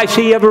best advice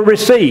he ever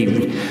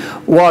received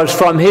was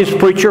from his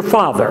preacher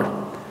father,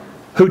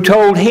 who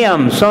told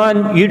him,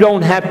 "Son, you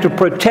don't have to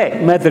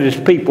protect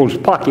Methodist people's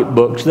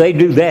pocketbooks. They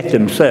do that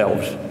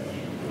themselves."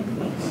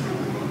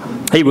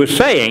 He was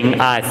saying,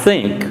 I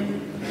think,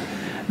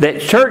 that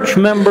church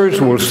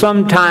members will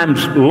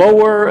sometimes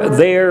lower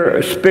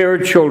their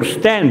spiritual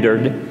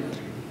standard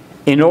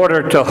in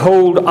order to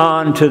hold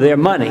on to their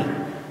money.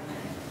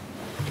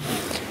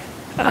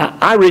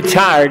 I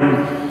retired,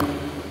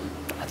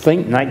 I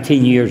think,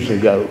 19 years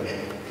ago.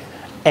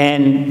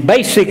 And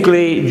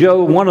basically,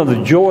 Joe, one of the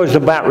joys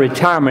about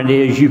retirement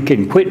is you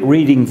can quit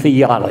reading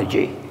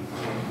theology.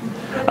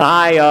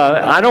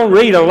 I don't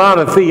read a lot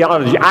of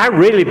theology. I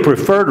really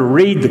prefer to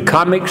read the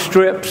comic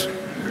strips,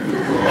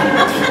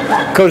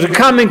 because the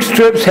comic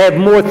strips have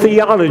more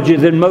theology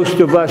than most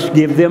of us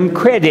give them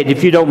credit.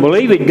 If you don't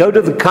believe it, go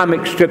to the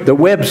comic strip, the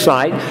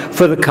website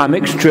for the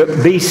comic strip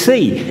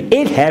BC.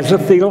 It has a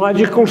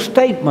theological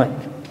statement.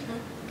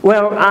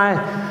 Well,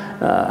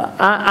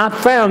 I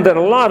found that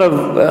a lot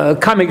of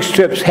comic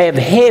strips have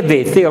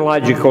heavy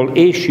theological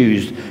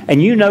issues,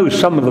 and you know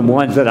some of the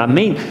ones that I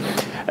mean.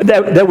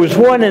 There was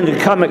one in the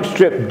comic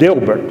strip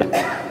Dilbert,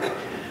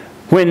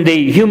 when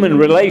the human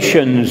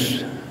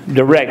relations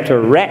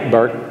director,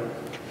 Ratbert,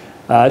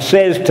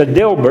 says to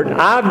Dilbert,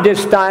 "I've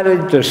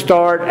decided to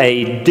start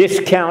a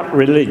discount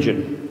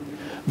religion.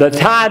 The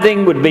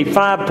tithing would be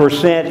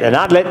 5%, and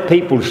I'd let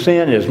people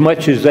sin as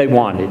much as they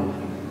wanted."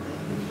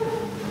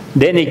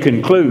 Then he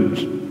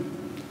concludes,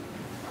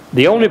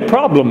 "The only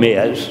problem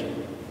is,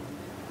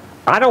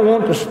 I don't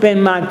want to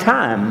spend my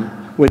time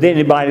with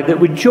anybody that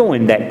would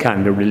join that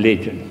kind of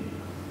religion."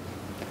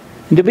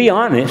 And to be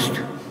honest,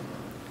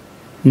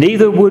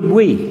 neither would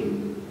we.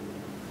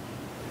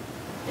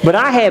 But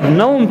I have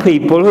known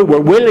people who were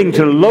willing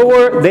to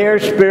lower their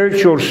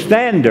spiritual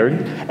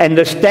standard and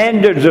the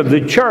standards of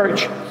the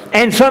church,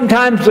 and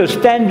sometimes the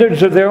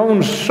standards of their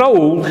own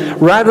soul,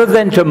 rather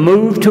than to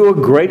move to a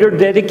greater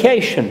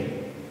dedication.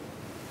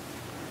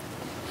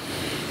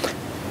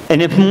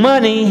 And if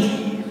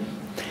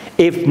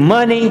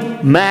money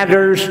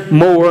matters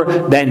more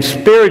than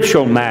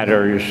spiritual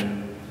matters,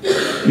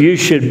 you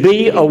should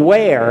be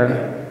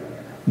aware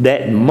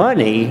that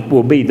money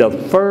will be the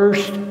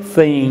first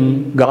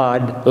thing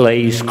God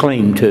lays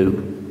claim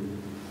to.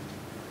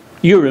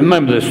 You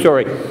remember the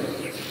story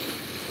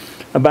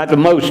about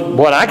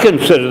what I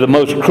consider the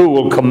most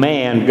cruel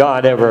command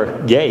God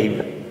ever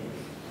gave.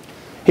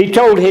 He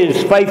told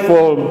his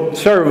faithful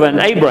servant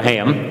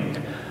Abraham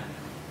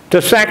to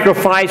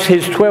sacrifice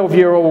his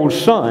 12-year-old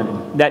son,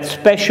 that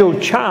special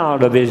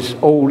child of his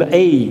old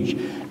age,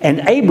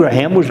 and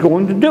Abraham was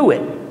going to do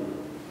it.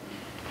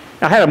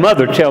 I had a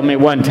mother tell me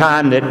one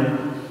time that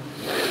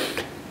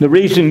the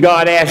reason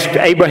God asked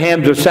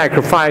Abraham to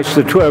sacrifice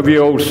the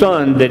 12-year-old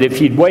son, that if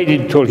he'd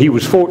waited till he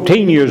was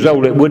 14 years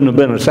old, it wouldn't have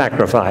been a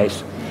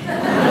sacrifice.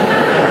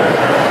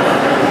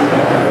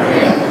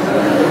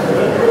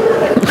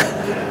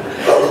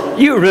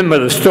 You remember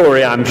the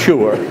story, I'm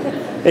sure.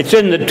 It's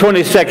in the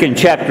 22nd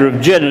chapter of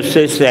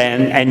Genesis,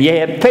 and you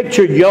have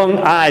pictured young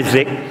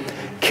Isaac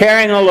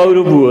carrying a load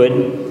of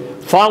wood,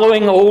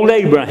 following old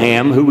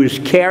Abraham, who was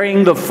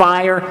carrying the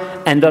fire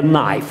and a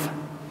knife.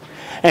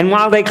 And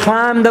while they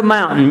climbed the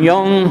mountain,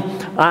 young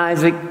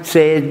Isaac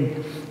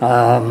said,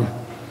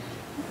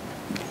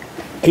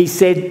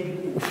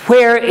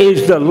 "Where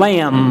is the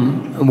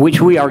lamb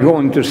which we are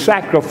going to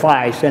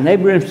sacrifice?" And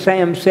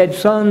Abraham said,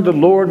 "Son, the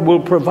Lord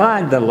will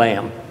provide the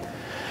lamb."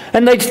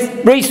 And they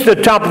reached the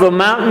top of the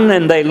mountain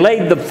and they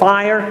laid the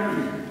fire.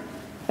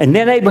 And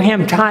then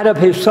Abraham tied up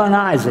his son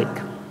Isaac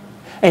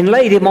and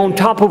laid him on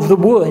top of the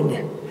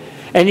wood.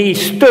 And he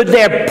stood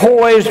there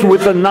poised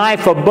with a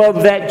knife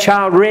above that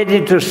child,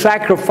 ready to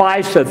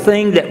sacrifice the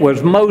thing that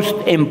was most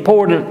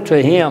important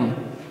to him.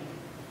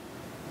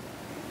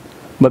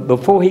 But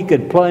before he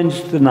could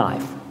plunge the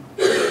knife,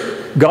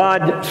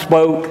 God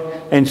spoke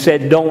and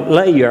said, "Don't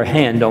lay your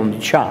hand on the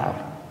child.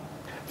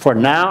 For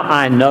now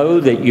I know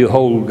that you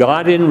hold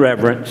God in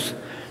reverence,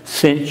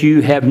 since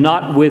you have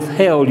not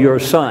withheld your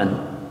son."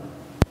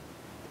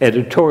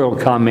 Editorial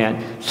comment,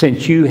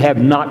 "Since you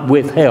have not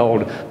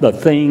withheld the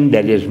thing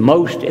that is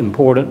most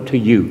important to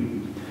you.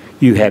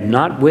 You have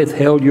not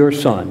withheld your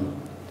son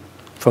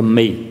from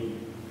me."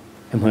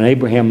 And when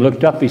Abraham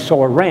looked up, he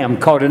saw a ram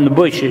caught in the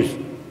bushes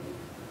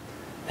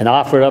and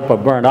offered up a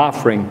burnt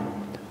offering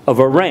of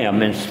a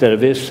ram instead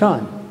of his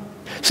son.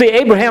 See,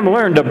 Abraham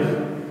learned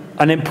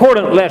an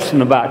important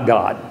lesson about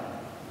God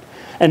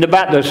and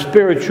about the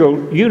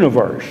spiritual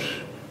universe.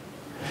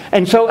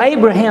 And so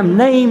Abraham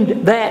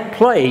named that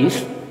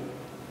place,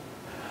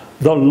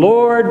 "The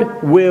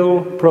Lord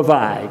Will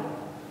Provide."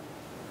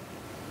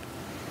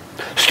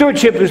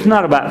 Stewardship is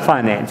not about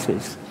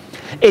finances.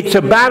 It's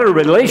about a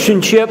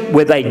relationship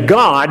with a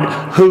God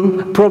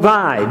who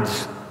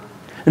provides.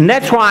 And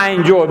that's why I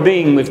enjoy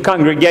being with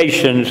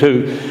congregations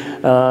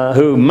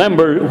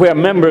where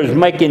members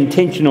make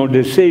intentional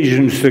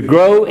decisions to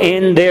grow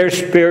in their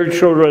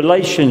spiritual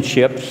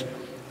relationships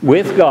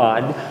with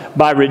God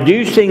by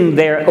reducing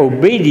their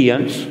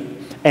obedience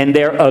and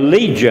their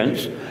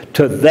allegiance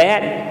to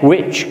that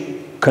which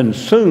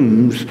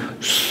consumes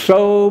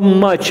so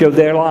much of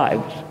their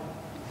lives.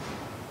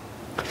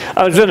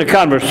 I was in a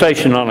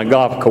conversation on a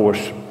golf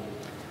course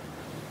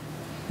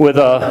with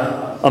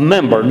a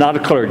member, not a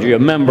clergy, a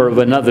member of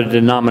another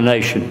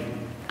denomination.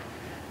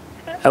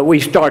 We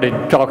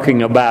started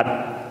talking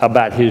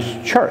about his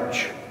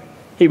church.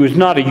 He was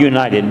not a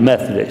United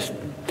Methodist.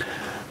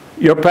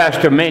 Your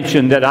pastor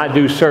mentioned that I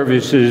do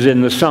services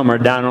in the summer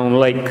down on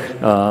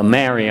Lake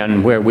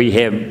Marion, where we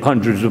have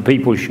hundreds of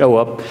people show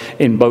up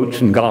in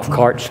boats and golf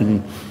carts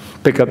and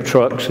pickup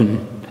trucks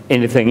and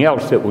anything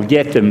else that will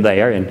get them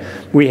there. And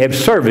we have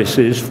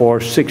services for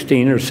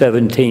 16 or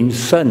 17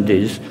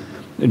 Sundays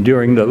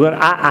during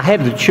I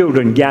had the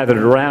children gathered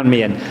around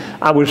me, and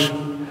I was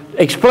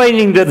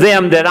explaining to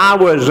them that I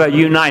was a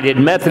United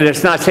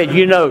Methodist, and I said,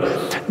 you know,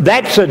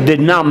 that's a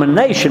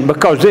denomination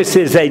because this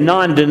is a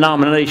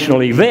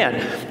non-denominational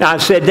event. I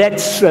said,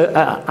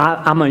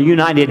 I'm a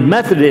United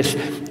Methodist,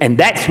 and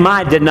that's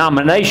my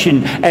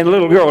denomination. And a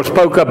little girl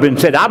spoke up and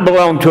said, I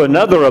belong to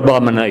another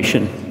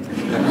abomination.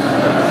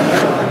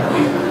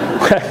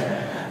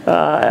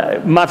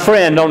 My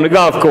friend on the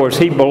golf course,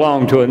 he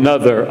belonged to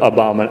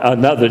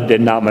another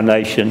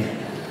denomination.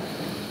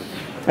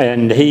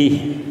 And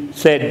he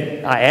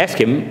said, I asked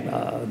him,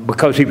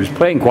 because he was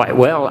playing quite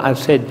well, I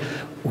said,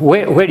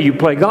 where do you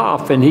play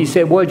golf? And he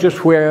said, well,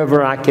 just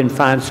wherever I can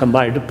find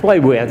somebody to play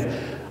with.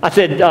 I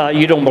said,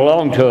 you don't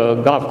belong to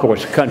a golf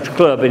course, a country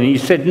club? And he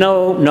said,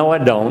 no, I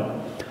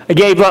don't. I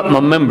gave up my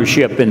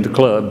membership in the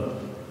club.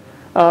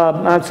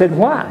 I said,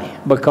 why?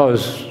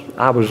 Because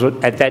I was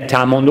at that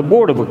time on the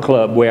board of a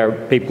club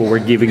where people were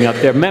giving up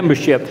their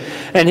membership.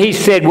 And he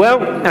said,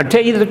 well, I'll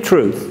tell you the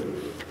truth.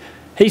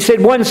 He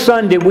said, one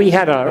Sunday we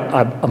had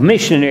a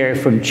missionary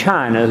from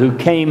China who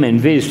came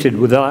and visited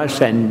with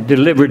us and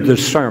delivered the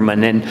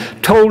sermon and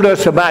told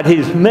us about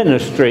his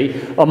ministry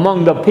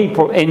among the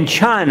people in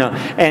China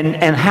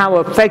and how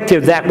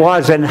effective that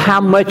was and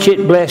how much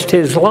it blessed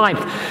his life.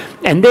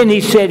 And then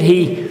he said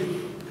he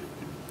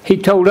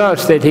told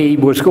us that he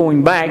was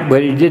going back,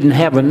 but he didn't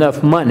have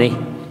enough money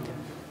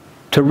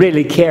to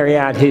really carry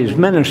out his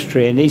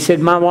ministry. And he said,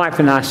 my wife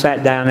and I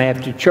sat down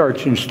after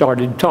church and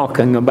started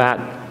talking about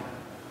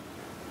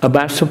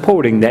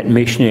supporting that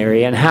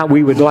missionary and how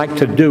we would like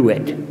to do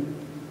it.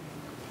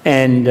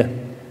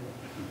 And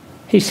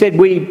he said,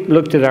 we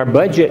looked at our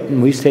budget and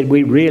we said,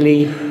 we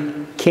really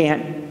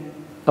can't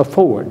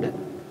afford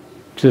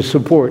to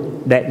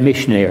support that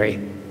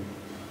missionary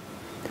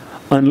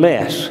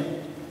unless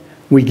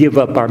we give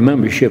up our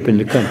membership in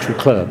the country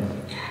club.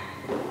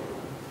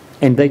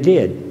 And they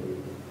did.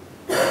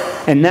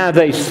 And now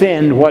they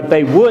send what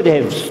they would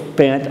have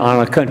spent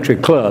on a country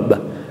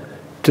club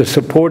to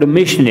support a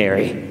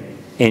missionary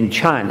in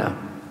China.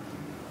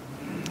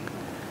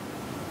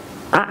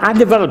 I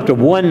developed a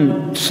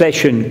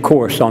one-session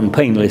course on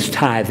painless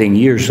tithing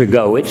years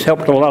ago. It's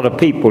helped a lot of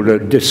people to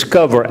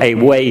discover a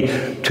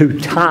way to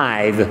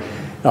tithe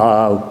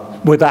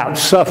without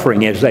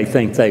suffering as they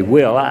think they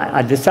will.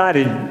 I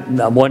decided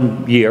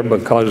one year,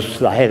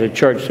 because I had a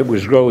church that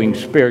was growing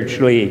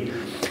spiritually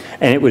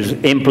and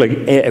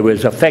it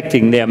was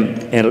affecting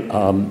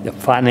them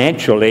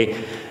financially,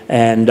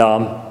 and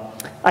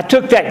I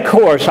took that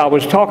course. I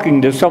was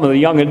talking to some of the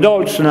young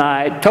adults, and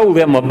I told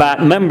them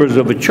about members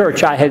of a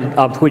church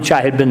of which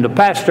I had been the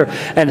pastor,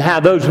 and how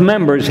those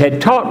members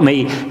had taught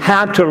me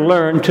how to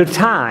learn to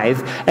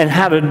tithe and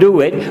how to do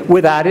it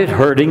without it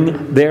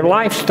hurting their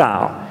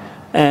lifestyle.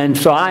 And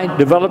so I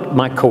developed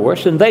my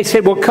course, and they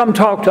said, well, come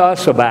talk to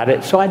us about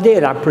it. So I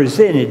did. I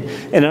presented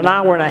in an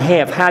hour and a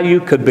half how you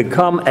could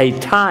become a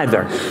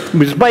tither. It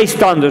was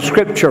based on the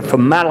scripture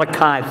from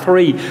Malachi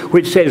 3,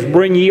 which says,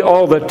 bring ye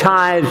all the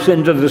tithes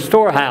into the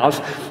storehouse,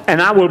 and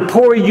I will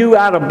pour you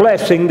out a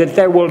blessing that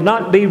there will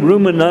not be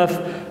room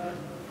enough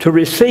to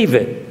receive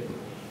it.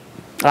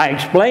 I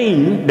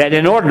explained that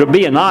in order to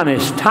be an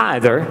honest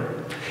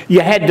tither,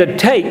 you had to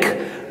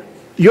take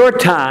your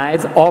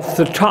tithe off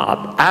the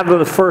top, out of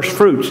the first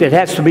fruits. It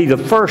has to be the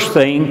first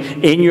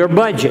thing in your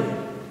budget.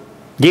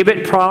 Give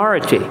it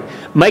priority.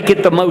 Make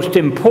it the most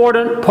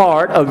important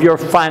part of your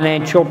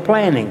financial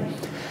planning.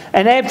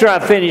 And after I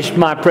finished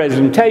my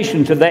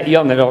presentation to that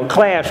young adult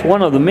class,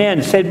 one of the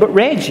men said, but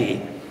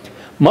Reggie,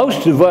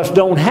 Most of us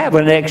don't have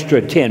an extra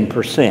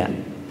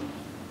 10%.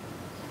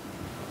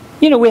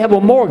 You know, we have a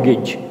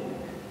mortgage,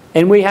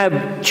 and we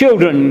have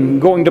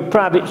children going to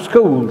private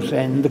schools,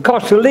 and the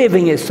cost of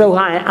living is so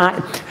high.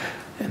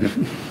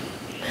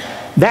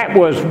 That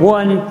was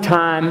one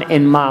time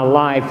in my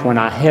life when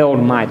I held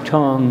my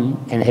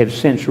tongue and have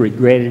since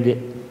regretted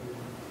it,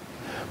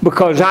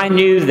 because I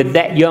knew that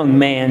that young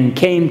man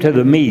came to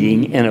the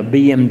meeting in a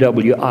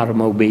BMW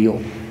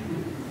automobile.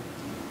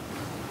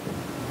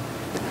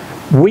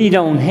 We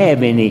don't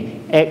have any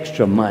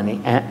extra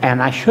money.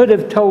 And I should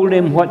have told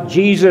him what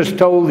Jesus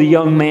told the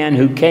young man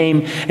who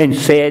came and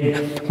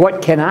said,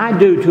 "What can I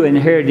do to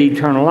inherit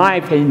eternal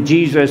life?" And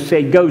Jesus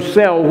said, "Go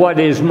sell what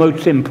is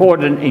most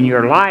important in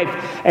your life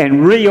and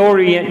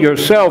reorient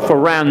yourself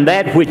around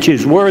that which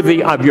is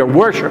worthy of your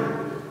worship."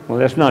 Well,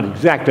 that's not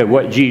exactly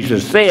what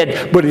Jesus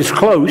said, but it's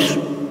close.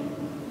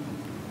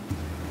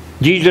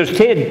 Jesus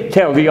did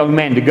tell the young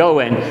man to go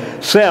and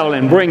sell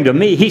and bring to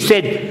me.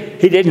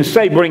 He didn't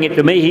say bring it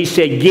to me. He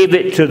said give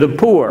it to the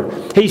poor.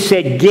 He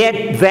said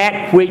get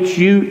that which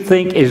you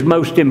think is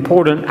most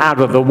important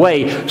out of the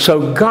way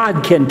so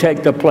God can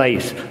take the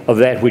place of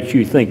that which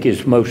you think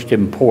is most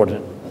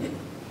important.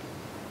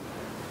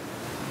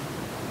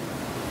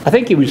 I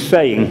think he was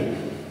saying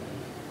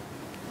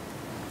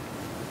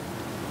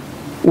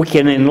we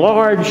can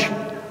enlarge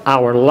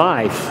our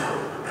life.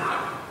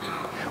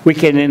 We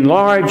can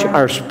enlarge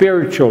our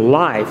spiritual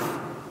life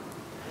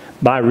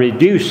by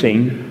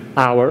reducing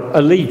our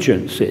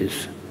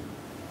allegiances.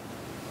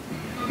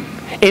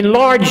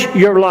 Enlarge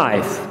your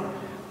life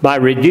by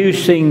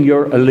reducing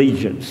your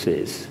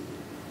allegiances.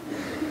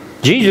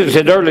 Jesus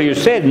had earlier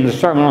said in the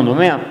Sermon on the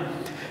Mount,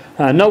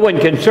 no one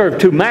can serve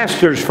two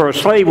masters, for a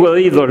slave will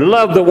either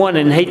love the one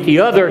and hate the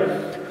other,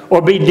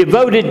 or be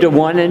devoted to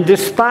one and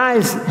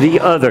despise the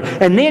other.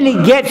 And then he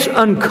gets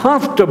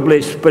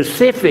uncomfortably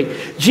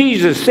specific.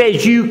 Jesus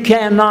says you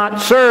cannot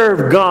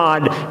serve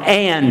God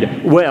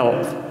and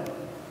wealth.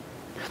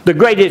 The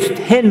greatest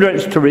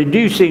hindrance to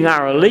reducing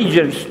our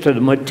allegiance to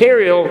the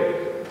material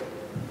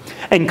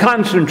and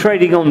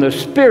concentrating on the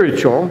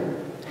spiritual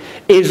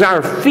is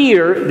our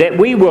fear that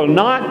we will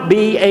not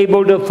be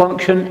able to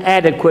function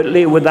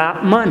adequately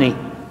without money.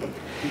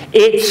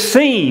 It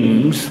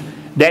seems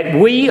that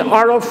we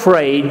are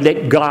afraid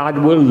that God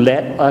will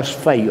let us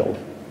fail.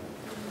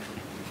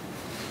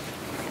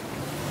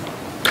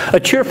 A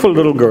cheerful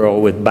little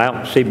girl with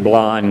bouncy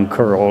blonde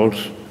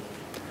curls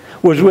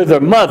was with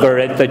her mother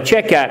at the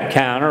checkout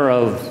counter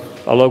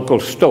of a local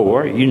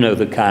store. You know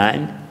the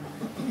kind.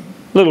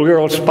 Little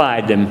girl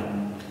spied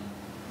them.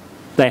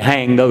 They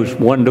hang those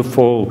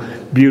wonderful,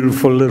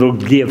 beautiful little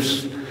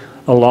gifts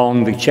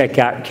along the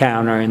checkout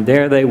counter, and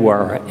there they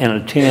were in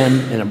a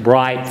tin, in a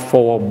bright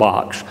foil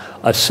box,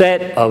 a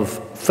set of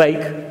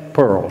fake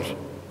pearls.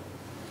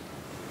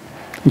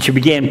 And she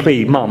began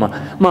pleading,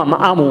 Mama,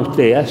 I want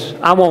this.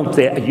 I want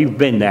that. You've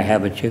been there,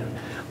 haven't you?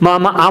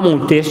 Mama, I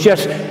want this.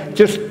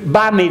 Just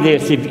buy me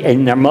this.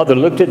 And their mother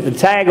looked at the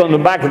tag on the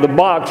back of the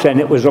box, and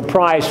it was a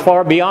price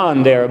far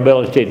beyond their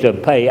ability to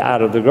pay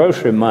out of the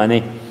grocery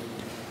money.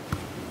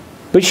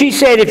 But she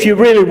said, if you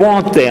really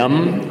want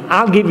them,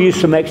 I'll give you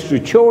some extra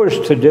chores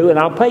to do, and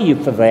I'll pay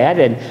you for that.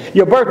 And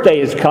your birthday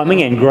is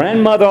coming, and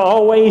grandmother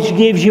always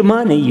gives you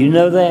money. You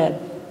know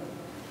that.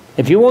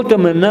 If you want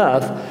them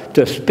enough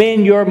to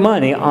spend your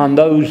money on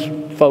those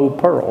faux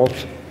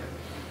pearls,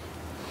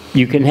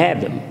 you can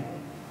have them.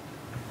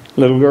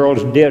 Little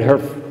girls did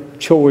her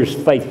chores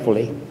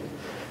faithfully.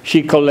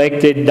 She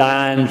collected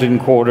dimes and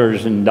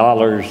quarters and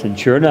dollars, and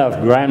sure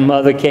enough,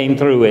 grandmother came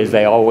through as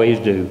they always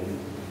do.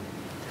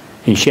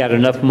 And she had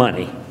enough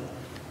money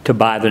to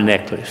buy the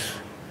necklace.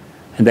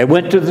 And they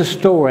went to the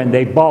store and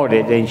they bought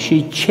it, and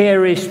she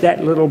cherished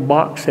that little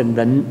box and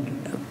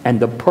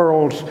the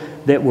pearls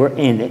that were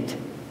in it.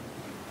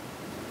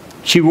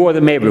 She wore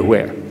them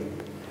everywhere.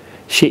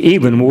 She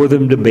even wore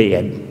them to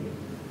bed.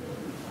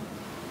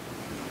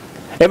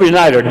 Every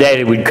night her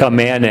daddy would come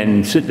in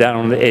and sit down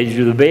on the edge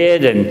of the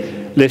bed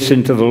and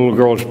listen to the little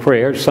girl's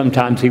prayers.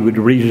 Sometimes he would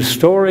read a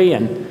story,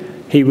 and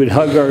he would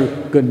hug her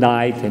good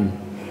night and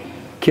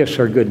kiss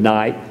her good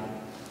night.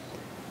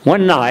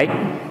 One night,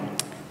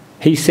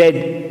 he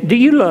said, do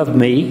you love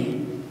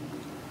me?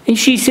 And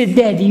she said,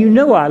 Daddy, you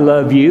know I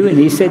love you. And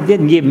he said,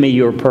 then give me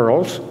your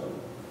pearls.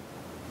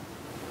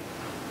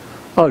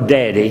 Oh,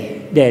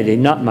 Daddy,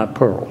 not my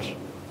pearls.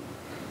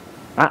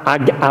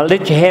 I'll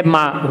let you have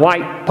my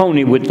white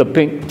pony with the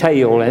pink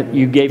tail, and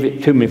you gave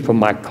it to me from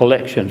my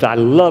collections. I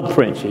love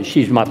Princess.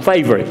 She's my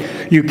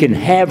favorite. You can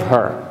have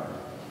her.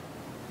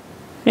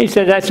 He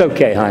said, that's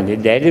okay, honey.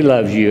 Daddy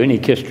loves you. And he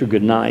kissed her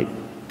goodnight.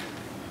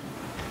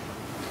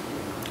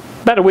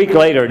 About a week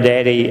later,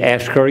 Daddy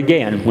asked her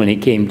again when he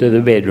came to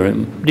the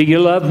bedroom, do you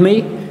love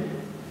me?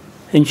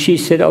 And she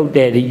said, oh,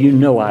 Daddy, you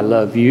know I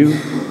love you.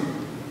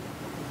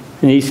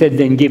 And he said,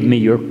 then give me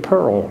your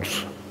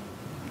pearls.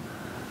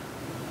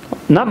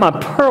 Not my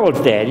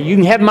pearls, Daddy. You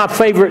can have my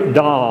favorite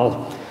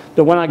doll,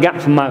 the one I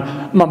got for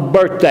my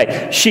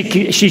birthday.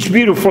 She's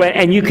beautiful,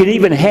 and you can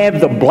even have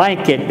the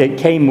blanket that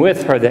came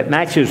with her that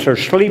matches her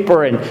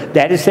sleeper. And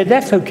Daddy said,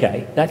 that's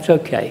okay. That's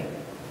okay.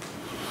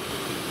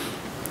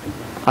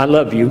 I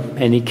love you.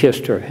 And he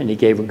kissed her, and he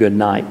gave her good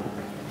night.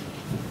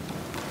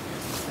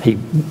 He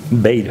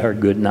bade her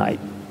good night.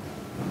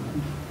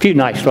 A few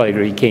nights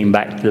later, he came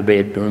back to the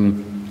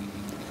bedroom,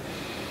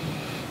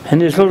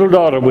 and his little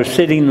daughter was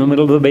sitting in the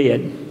middle of the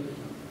bed.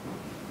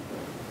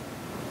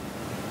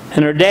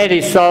 And her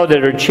daddy saw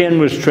that her chin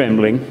was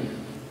trembling,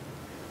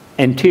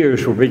 and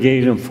tears were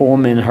beginning to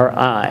form in her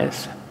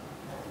eyes.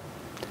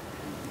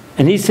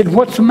 And he said,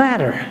 what's the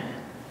matter?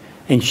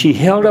 And she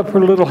held up her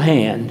little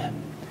hand,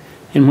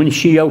 and when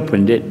she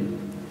opened it,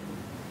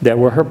 there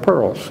were her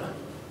pearls.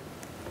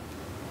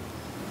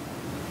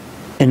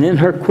 And in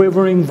her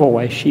quivering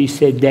voice, she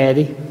said,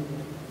 Daddy,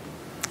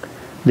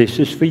 this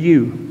is for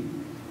you.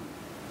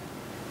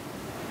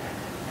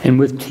 And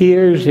with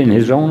tears in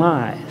his own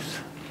eyes,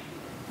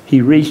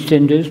 he reached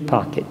into his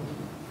pocket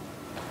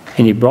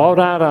and he brought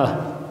out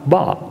a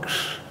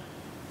box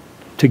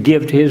to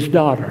give to his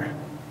daughter.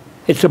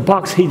 It's a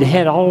box he'd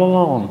had all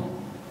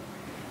along,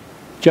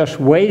 just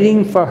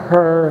waiting for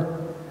her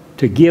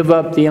to give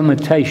up the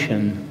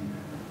imitation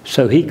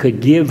so he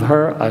could give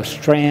her a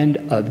strand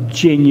of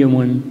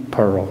genuine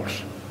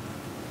pearls.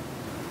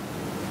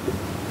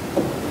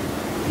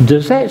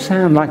 Does that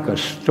sound like a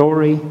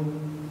story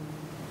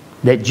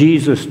that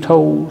Jesus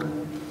told?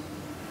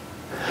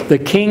 The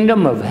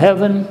kingdom of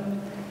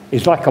heaven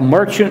is like a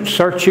merchant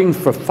searching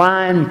for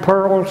fine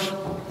pearls.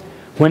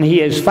 When he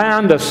has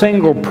found a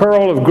single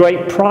pearl of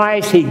great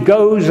price, he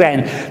goes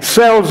and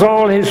sells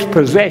all his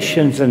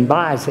possessions and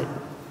buys it.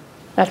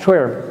 That's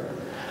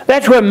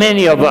where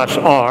many of us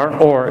are,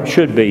 or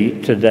should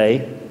be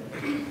today.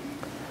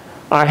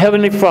 Our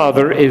Heavenly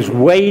Father is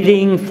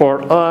waiting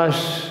for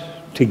us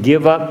to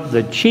give up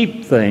the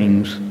cheap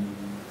things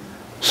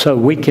so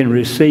we can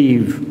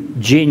receive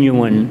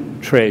genuine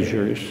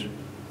treasures.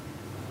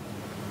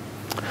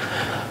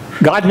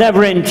 God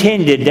never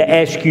intended to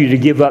ask you to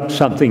give up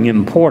something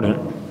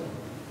important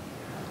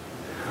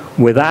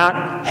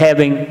without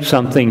having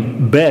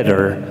something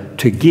better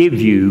to give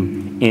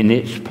you in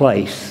its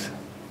place.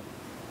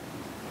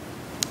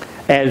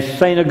 As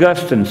St.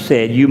 Augustine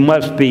said, you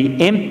must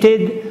be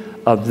emptied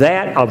of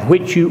that of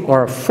which you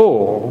are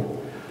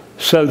full,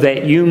 so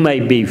that you may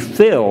be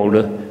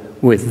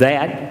filled with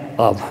that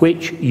of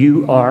which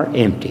you are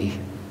empty.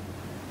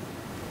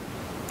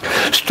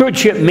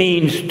 Stewardship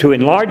means to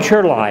enlarge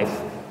your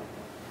life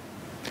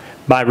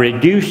by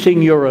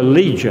reducing your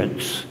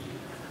allegiance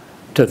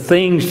to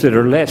things that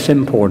are less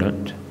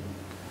important.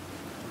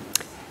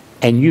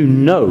 And you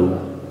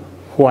know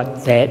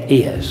what that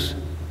is.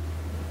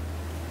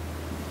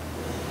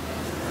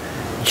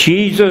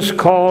 Jesus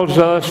calls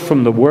us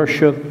from the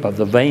worship of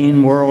the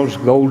vain world's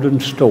golden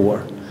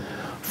store,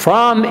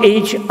 from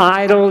each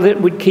idol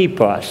that would keep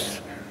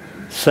us,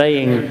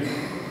 saying,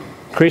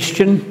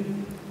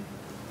 Christian,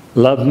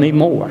 love me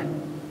more.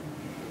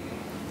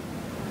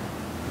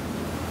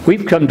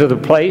 We've come to the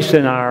place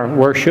in our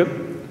worship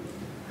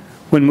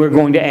when we're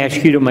going to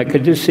ask you to make a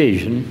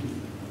decision,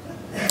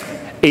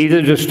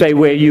 either to stay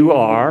where you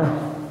are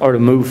or to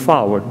move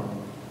forward,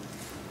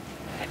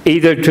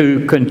 either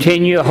to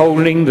continue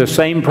holding the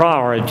same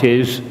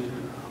priorities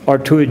or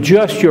to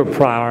adjust your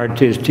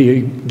priorities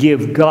to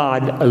give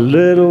God a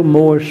little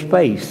more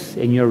space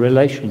in your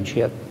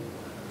relationship.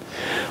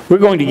 We're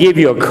going to give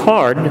you a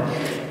card,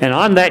 and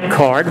on that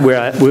card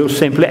we'll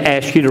simply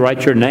ask you to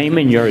write your name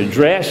and your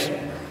address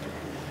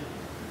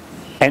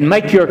and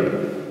make your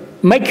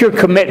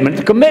commitment.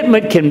 The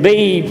commitment can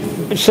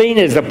be seen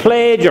as a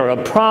pledge or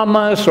a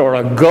promise or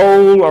a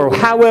goal or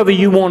however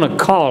you want to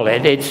call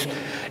it.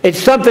 It's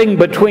something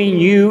between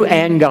you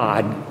and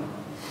God.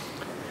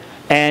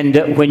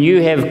 And when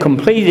you have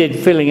completed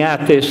filling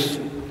out this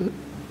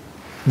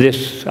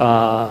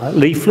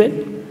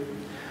leaflet,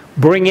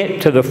 bring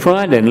it to the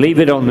front and leave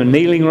it on the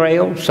kneeling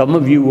rail. Some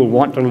of you will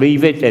want to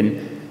leave it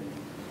and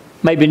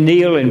maybe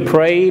kneel and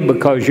pray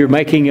because you're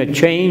making a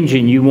change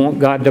and you want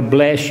God to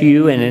bless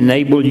you and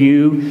enable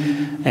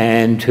you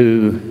and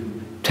to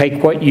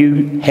take what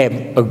you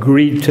have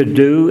agreed to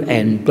do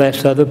and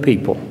bless other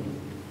people.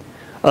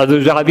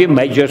 Others of you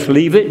may just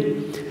leave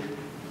it,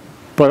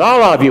 but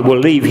all of you will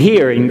leave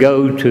here and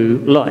go to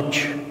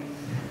lunch.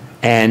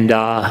 And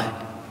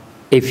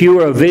if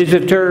you are a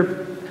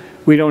visitor,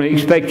 we don't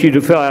expect you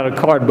to fill out a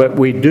card, but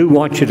we do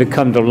want you to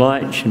come to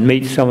lunch and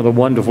meet some of the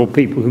wonderful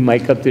people who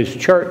make up this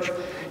church.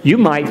 You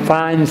might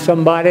find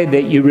somebody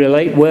that you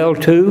relate well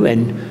to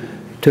and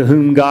to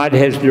whom God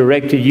has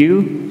directed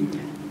you,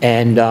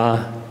 and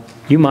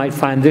you might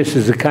find this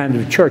is the kind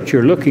of church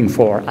you're looking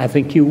for. I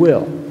think you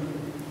will.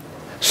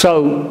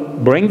 So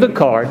bring the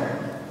card,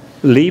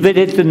 leave it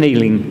at the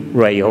kneeling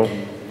rail,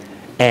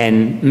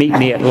 and meet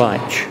me at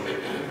lunch.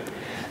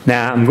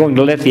 Now I'm going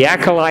to let the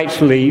acolytes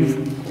leave,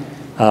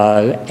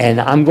 and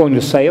I'm going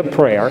to say a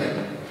prayer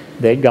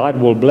that God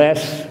will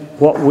bless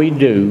what we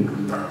do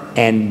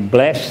and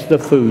bless the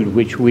food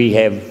which we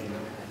have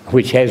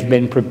which has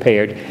been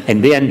prepared.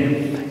 And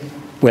then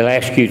we'll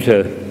ask you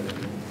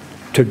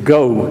to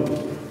go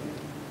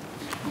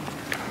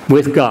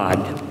with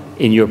God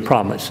in your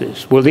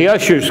promises. Will the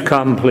ushers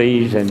come,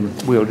 please,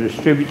 and we'll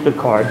distribute the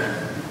cards.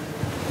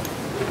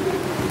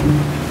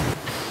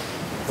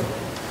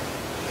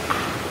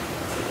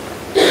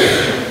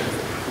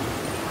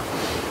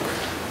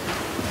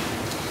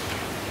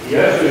 The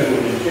ushers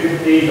will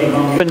distribute these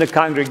among you in the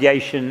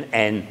congregation,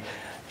 and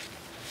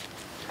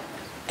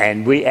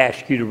we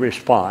ask you to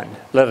respond.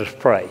 Let us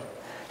pray.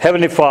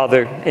 Heavenly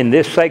Father, in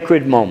this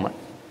sacred moment,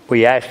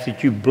 we ask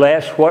that you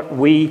bless what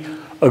we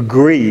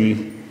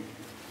agree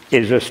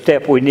is a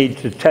step we need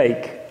to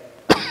take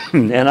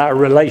in our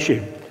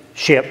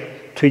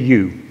relationship to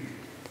you.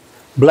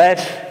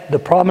 Bless the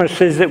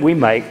promises that we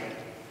make.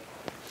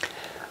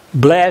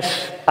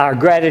 Bless our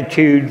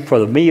gratitude for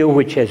the meal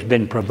which has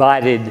been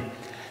provided,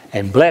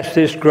 and bless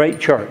this great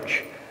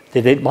church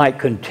that it might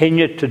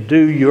continue to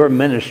do your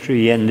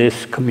ministry in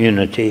this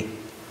community.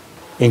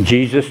 In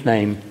Jesus'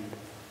 name,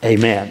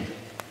 amen.